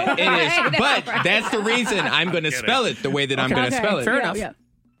 But it is. But that's the reason I'm going to spell it the way that I'm going to spell it. Fair enough. Yeah.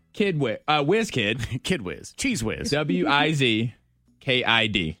 Kid Wiz, Wiz Kid, Kid Whiz. Cheese Whiz. WIZKID,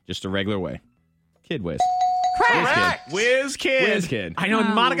 just a regular way. Kid Wiz. Correct. WizKid. WizKid. I know,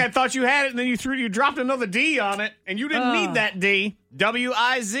 Monica, I thought you had it, and then you dropped another D on it, and you didn't need that D.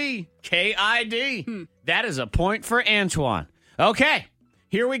 WIZKID. That is a point for Antoine. Okay,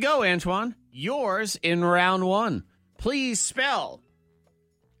 here we go, Antoine. Yours in round 1. Please spell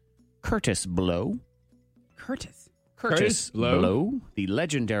Curtis Blow. Curtis. Curtis Blow? The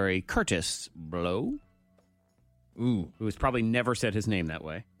legendary Curtis Blow, Ooh. who has probably never said his name that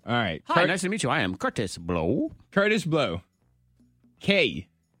way. All right. Hi, nice to meet you. I am Curtis Blow. Curtis Blow.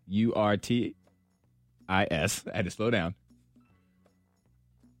 KURTIS. I had to slow down.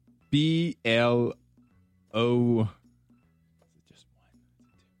 BLO. Just one.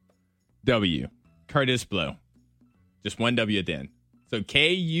 W. Curtis Blow. Just one W at the end. So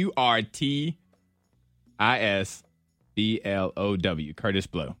KURTISBLOW. Curtis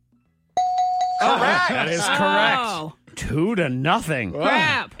Blow. All right. That is Oh. correct. 2-0.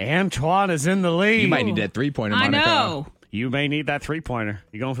 Crap. Antoine is in the lead. You might need that 3-pointer, I Monica. know. You may need that 3-pointer.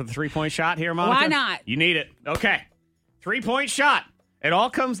 You going for the 3-point shot here, Monica? Why not? You need it. Okay. 3-point shot. It all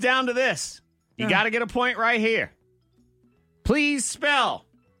comes down to this. You got to get a point right here. Please spell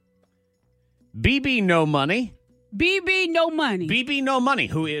BB No Money. BB No Money. BB No Money,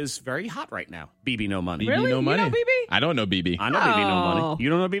 who is very hot right now. BB No Money. BB Really? No You Money. know BB? I don't know BB. I know BB No Oh. Money. You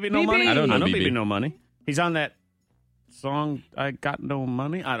don't know BB No BB? Money? I don't know BB BB. No Money. He's on that song, I Got No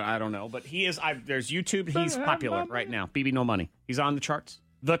Money. I don't know. But he is, there's YouTube. He's popular right now. BB No Money. He's on the charts.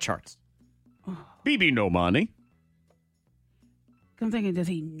 The charts. BB No Money. I'm thinking, does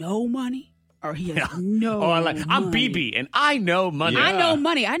he know money? Or he has no I'm money? BB, and I know money. Yeah. I know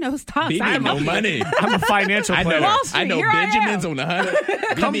money. I know stocks. BB I'm no money. I'm a financial I know. planner. Wall Street, I know here I Benjamins am. on the hunt.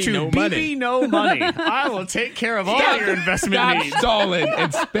 Come BB to no BB money. No Money. I will take care of all your investment Stop needs. stalling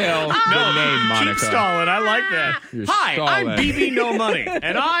and spell the name, Monica. Keep stalling. I like that. You're Hi, I'm stalling. BB No Money,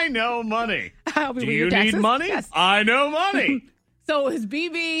 and I know money. I'll be Do with you your need taxes. money? Yes. I know money. So is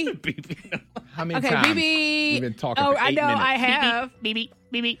BB. BB No How many Okay, times? BB. We've been talking Oh, for 8 I know. minutes. I have. BB.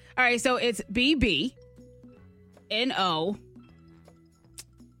 All right, so it's BB. N-O.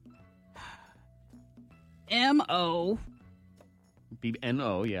 M-O.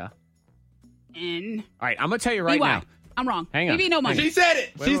 B-N-O, yeah. N. All right, I'm going to tell you right B-Y. now. I'm wrong. Hang on. BB, no money. She said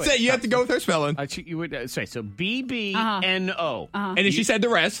it. She said you have to go with her spelling. You would say so. B-B-N-O. And then she said the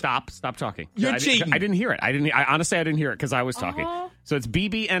rest. Stop talking. You're cheating. I didn't hear it. Honestly, I didn't hear it because I was talking. So it's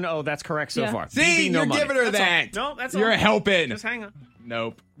B-B-N-O. That's correct so far. See, BB, no you're money. giving her That's that. all. No, that's You're all. helping. Just hang on.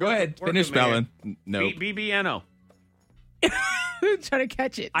 Nope. Go ahead. We're Finish good, man. spelling. Nope. B-B-N-O. Trying to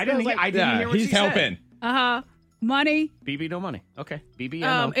catch it. I didn't hear what he's she helping. said. Money. BB, no money. Okay.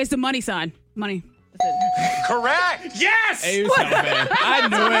 BB-N-O. It's the money sign. Money. Correct. Yes. Hey, helping. I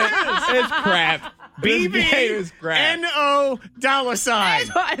knew it. It's crap. BB-N-O dollar sign.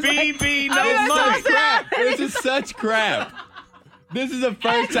 BB, no money. Crap. This is such crap. This is the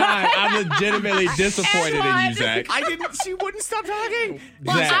first time I'm legitimately disappointed in you, Zach. She wouldn't stop talking.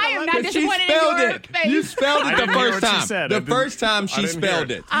 Well, Zach, I am not disappointed she spelled in your it. face. You spelled I it didn't the hear first what she time. said. The I didn't- first time I she didn't hear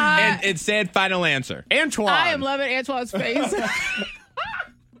spelled it. it. And it said final answer. Antoine. I am loving Antoine's face.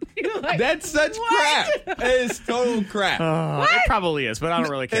 Like, That's such crap. It is total crap. It probably is, but I don't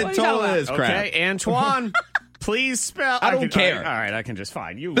really care. It totally is crap. Okay, Antoine, please spell. I don't care. All right, I can just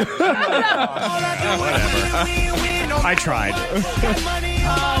find you. Whatever. I tried.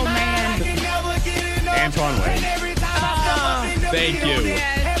 oh, man. Antoine Wade. Thank you.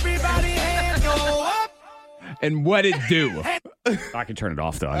 And what it do? I can turn it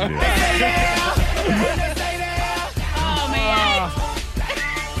off, though. I can do that. Oh,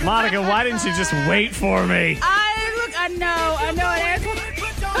 man. Monica, why didn't you just wait for me? I know.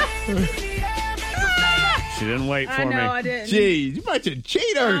 She didn't wait for I know, me. I didn't. Jeez, you bunch of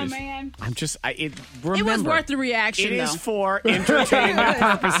cheaters. Oh, man. I'm just, It was worth the reaction, It though. is for entertainment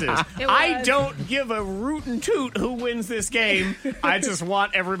purposes. It I was. don't give a root and toot who wins this game. I just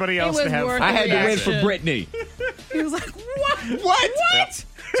want everybody else was to have worth fun. I had to win reaction. for Brittany. He was like, what? What?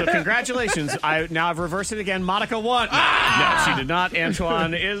 So congratulations. I've reversed it again. Monica won. No, she did not.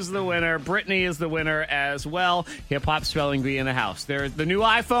 Antoine is the winner. Brittany is the winner as well. Hip-hop spelling bee in the house. The new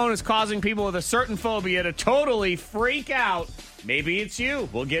iPhone is causing people with a certain phobia to totally freak out. Maybe it's you.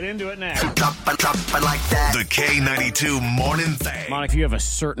 We'll get into it next. The K92 Morning Thang. Monica, if you have a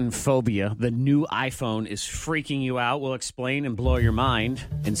certain phobia, the new iPhone is freaking you out. We'll explain and blow your mind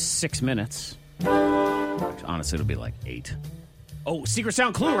in 6 minutes. Honestly, it'll be like 8. Oh, secret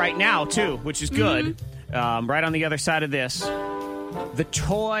sound clue right now, too, which is good. Right on the other side of this, the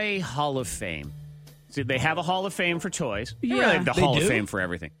Toy Hall of Fame. See, they have a Hall of Fame for toys. They really have the They Hall do? of Fame for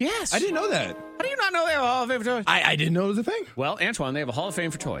everything. Yes. I didn't know that. How do you not know they have a Hall of Fame for toys? I didn't know it was a thing. Well, Antoine, they have a Hall of Fame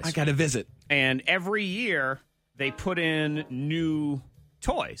for toys. I got to visit. And every year, they put in new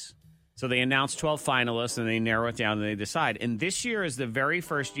toys. So they announce 12 finalists, and they narrow it down, and they decide. And this year is the very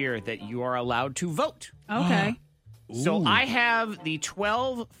first year that you are allowed to vote. Okay. So I have the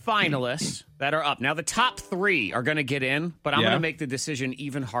 12 finalists that are up. Now, the top 3 are going to get in, but I'm going to make the decision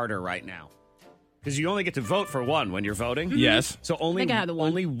even harder right now. Because you only get to vote for one when you're voting. Yes. So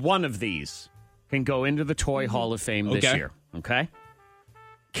only one of these can go into the Toy Hall of Fame this year. Okay?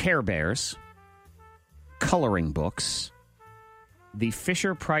 Care Bears, coloring books, the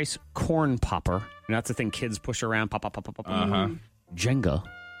Fisher-Price corn popper. And that's the thing kids push around. Pop, pop, pop, pop, pop. Jenga,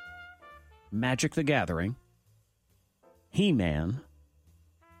 Magic the Gathering, He-Man,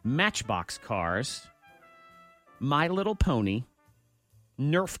 Matchbox Cars, My Little Pony,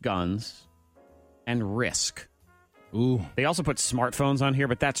 Nerf guns, and Risk. Ooh. They also put smartphones on here,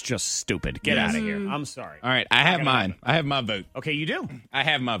 but that's just stupid. Get out of here. I'm sorry. All right, I have mine. I have my vote. Okay, you do. I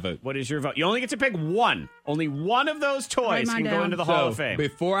have my vote. What is your vote? You only get to pick one. Only one of those toys can go into the Hall of Fame.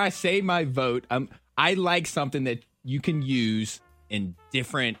 Before I say my vote, I like something that you can use in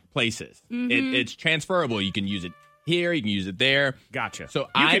different places. It's transferable. You can use it here. You can use it there. Gotcha. So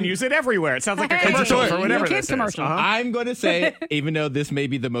you can use it everywhere. It sounds like a commercial for whatever this is. Commercial. I'm going to say, even though this may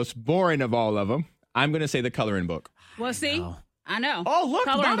be the most boring of all of them, I'm going to say the coloring book. Well, see, I know. Oh, look,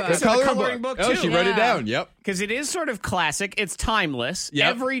 Coloring Monica book. said the coloring book, too. Oh, she wrote it down. Yep. Because it is sort of classic. It's timeless. Yep.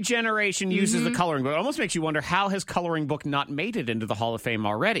 Every generation uses the coloring book. It almost makes you wonder, how has coloring book not made it into the Hall of Fame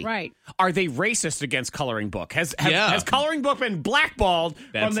already? Right. Are they racist against coloring book? Has coloring book been blackballed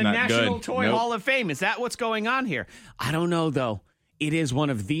from the not National good. Toy Nope. Hall of Fame? Is that what's going on here? I don't know, though. It is one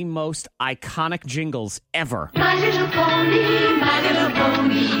of the most iconic jingles ever. My little pony,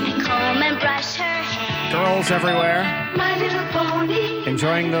 comb and brush her hair. Girls everywhere My little pony,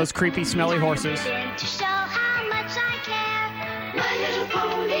 enjoying those creepy, smelly horses. to show how much I care. My little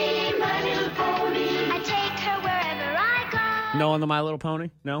pony, I take her wherever I go. No on the My Little Pony?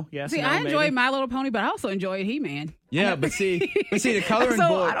 No? Yes? See, no, I maybe? enjoy My Little Pony, but I also enjoy He-Man. Yeah, but see, the coloring so,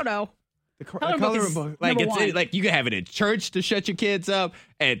 book. I don't know. The Coloring book is book. number one. Like you can have it at church to shut your kids up,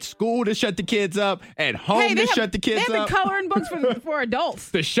 at school to shut the kids up, at home to shut the kids They have up. the coloring books for adults.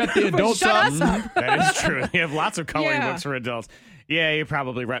 To shut the adults shut up. us up. That is true. They have lots of coloring Yeah. books for adults. Yeah, you're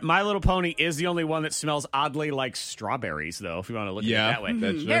probably right. My Little Pony is the only one that smells oddly like strawberries, though, if you want to look at it that way.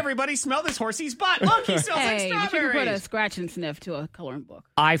 That's true. Hey, everybody, smell this horsey's butt. Look, he smells like Hey, but you strawberries. can put a scratch and sniff to a coloring book.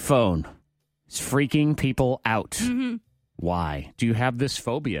 iPhone is freaking people out. Mm-hmm. Why? Do you have this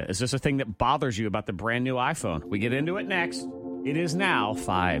phobia? Is this a thing that bothers you about the brand new iPhone? We get into it next. It is now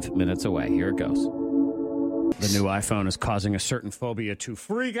 5 minutes away. Here it goes. The new iPhone is causing a certain phobia to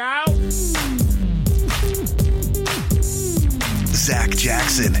freak out. Zack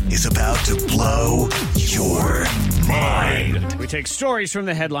Jackson is about to blow your mind. We take stories from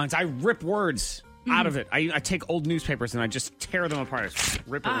the headlines. I rip words out of it. I take old newspapers and I just tear them apart. I just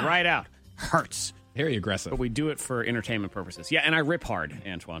rip it right out. Hurts. Very aggressive. But we do it for entertainment purposes. Yeah, and I rip hard,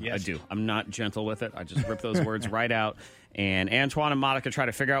 Antoine. Yes. I do. I'm not gentle with it. I just rip those words right out. And Antoine and Monica try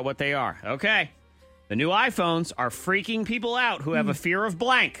to figure out what they are. Okay. The new iPhones are freaking people out who have a fear of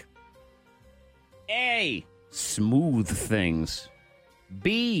blank. A, smooth things.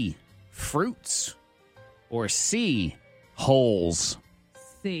 B, fruits. Or C, holes.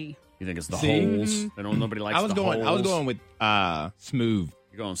 C. You think it's the C? holes? Nobody likes I was the holes. going with smooth.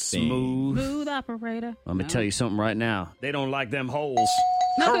 You're going smooth. Smooth operator. I'm going to tell you something right now. They don't like them holes.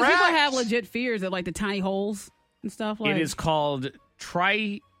 No, because Correct. people have legit fears of like the tiny holes and stuff. Like It is called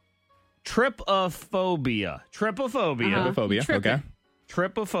trypophobia. Trypophobia. Phobia. Tripping. Okay.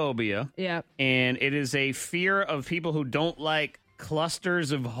 Trypophobia. Yeah. And it is a fear of people who don't like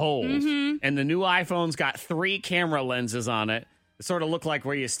clusters of holes. Mm-hmm. And the new iPhone's got 3 camera lenses on it. It sort of look like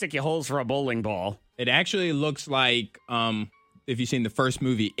where you stick your holes for a bowling ball. It actually looks like if you've seen the first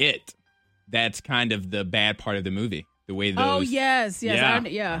movie, It, that's kind of the bad part of the movie. The way those. Oh yes.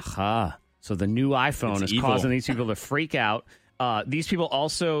 Yeah. Aha. So the new iPhone It's is evil. causing these people to freak out. These people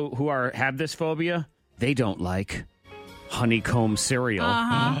also who have this phobia, they don't like honeycomb cereal.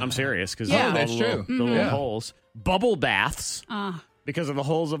 I'm serious because Yeah. all That's the true. little, the little holes. Bubble baths because of the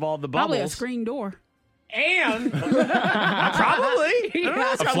holes of all the bubbles. Probably a screen door. And probably I don't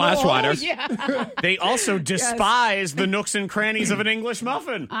know, it's A got flash little water. holes. Yeah. They also despise the nooks and crannies of an English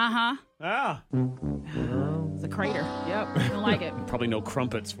muffin. Uh-huh. Ah, It's a crater. Yep. Don't like it. probably no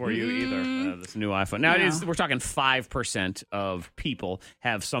crumpets for you either. This new iPhone. Now we're talking 5% of people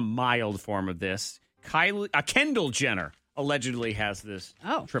have some mild form of this. Kendall Jenner allegedly has this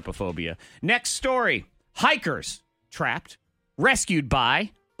trypophobia. Next story: hikers trapped, rescued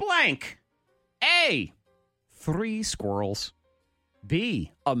by blank. A, 3 squirrels.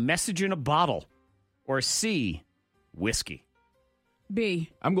 B, a message in a bottle. Or C, whiskey. B.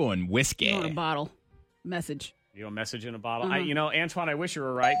 I'm going whiskey. You want a bottle. Message. You know, a message in a bottle. Antoine, I wish you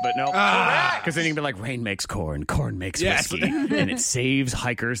were right, but no. Because then you can be like, rain makes corn makes whiskey, and it saves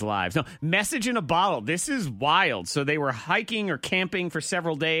hikers' lives. No, message in a bottle. This is wild. So they were hiking or camping for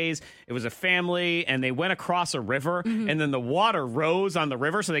several days. It was a family, and they went across a river, and then the water rose on the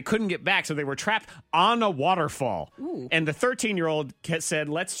river, so they couldn't get back. So they were trapped on a waterfall. Ooh. And the 13-year-old said,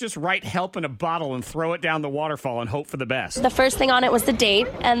 let's just write help in a bottle and throw it down the waterfall and hope for the best. The first thing on it was the date,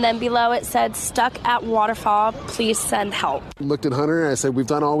 and then below it said, stuck at waterfall, please send help. Looked at Hunter and I said, we've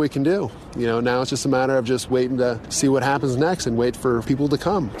done all we can do. Now it's just a matter of just waiting to see what happens next and wait for people to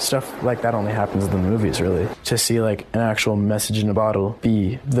come. Stuff like that only happens in the movies, really. To see like an actual message in a bottle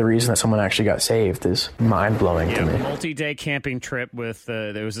be the reason that someone actually got saved is mind-blowing to me. Multi-day camping trip with,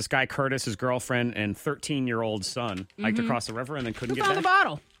 there was this guy, Curtis, his girlfriend, and 13-year-old son hiked across the river and then couldn't Who get found back. the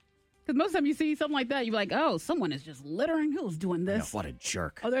bottle? Because most of the time you see something like that, you're like, oh, someone is just littering. Who's doing this? What a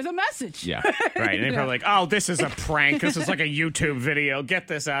jerk. Oh, there's a message. Yeah, right. And they're probably like, oh, this is a prank. This is like a YouTube video. Get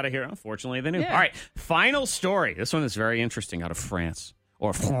this out of here. Unfortunately, they knew. Yeah. All right, final story. This one is very interesting, out of France,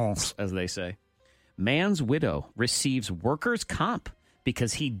 or France, as they say. Man's widow receives workers' comp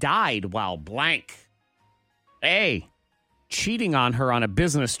because he died while blank. A, cheating on her on a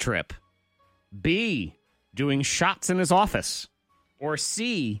business trip. B, doing shots in his office. Or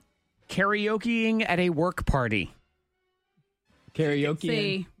C, karaokeing at a work party. Karaoke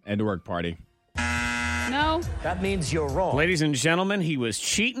C. and a work party. No. That means you're wrong. Ladies and gentlemen, he was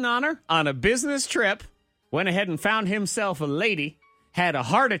cheating on her on a business trip, went ahead and found himself a lady, had a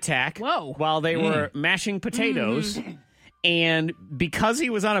heart attack while they were mashing potatoes. And because he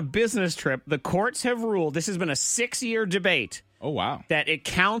was on a business trip, the courts have ruled, this has been a 6-year debate. Oh, wow. That it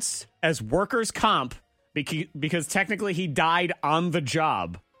counts as workers' comp because technically he died on the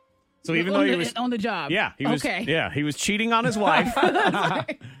job. So even though he was on the job. Yeah, he was okay. Yeah, he was cheating on his wife.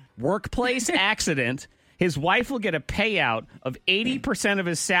 Workplace accident. his wife will get a payout of 80% of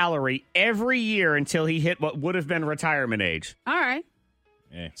his salary every year until he hit what would have been retirement age. All right.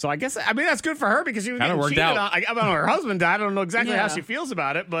 So I guess, that's good for her because she was Kinda getting worked cheated out. on. Her husband died. I don't know exactly how Yeah. she feels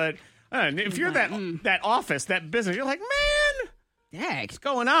about it, but if you're that office, that business, you're like, man, what's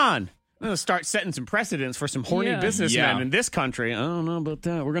going on? I'm going to start setting some precedents for some horny businessmen in this country. I don't know about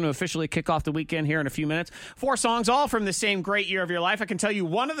that. We're going to officially kick off the weekend here in a few minutes. 4 songs, all from the same great year of your life. I can tell you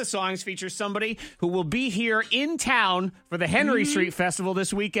one of the songs features somebody who will be here in town for the Henry Street Festival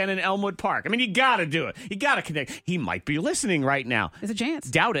this weekend in Elmwood Park. I mean, you got to do it. You got to connect. He might be listening right now. There's a chance.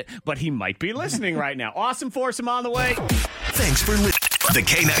 Doubt it, but he might be listening right now. Awesome foursome on the way. Thanks for listening. The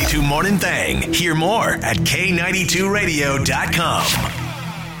K92 Morning Thang. Hear more at K92Radio.com.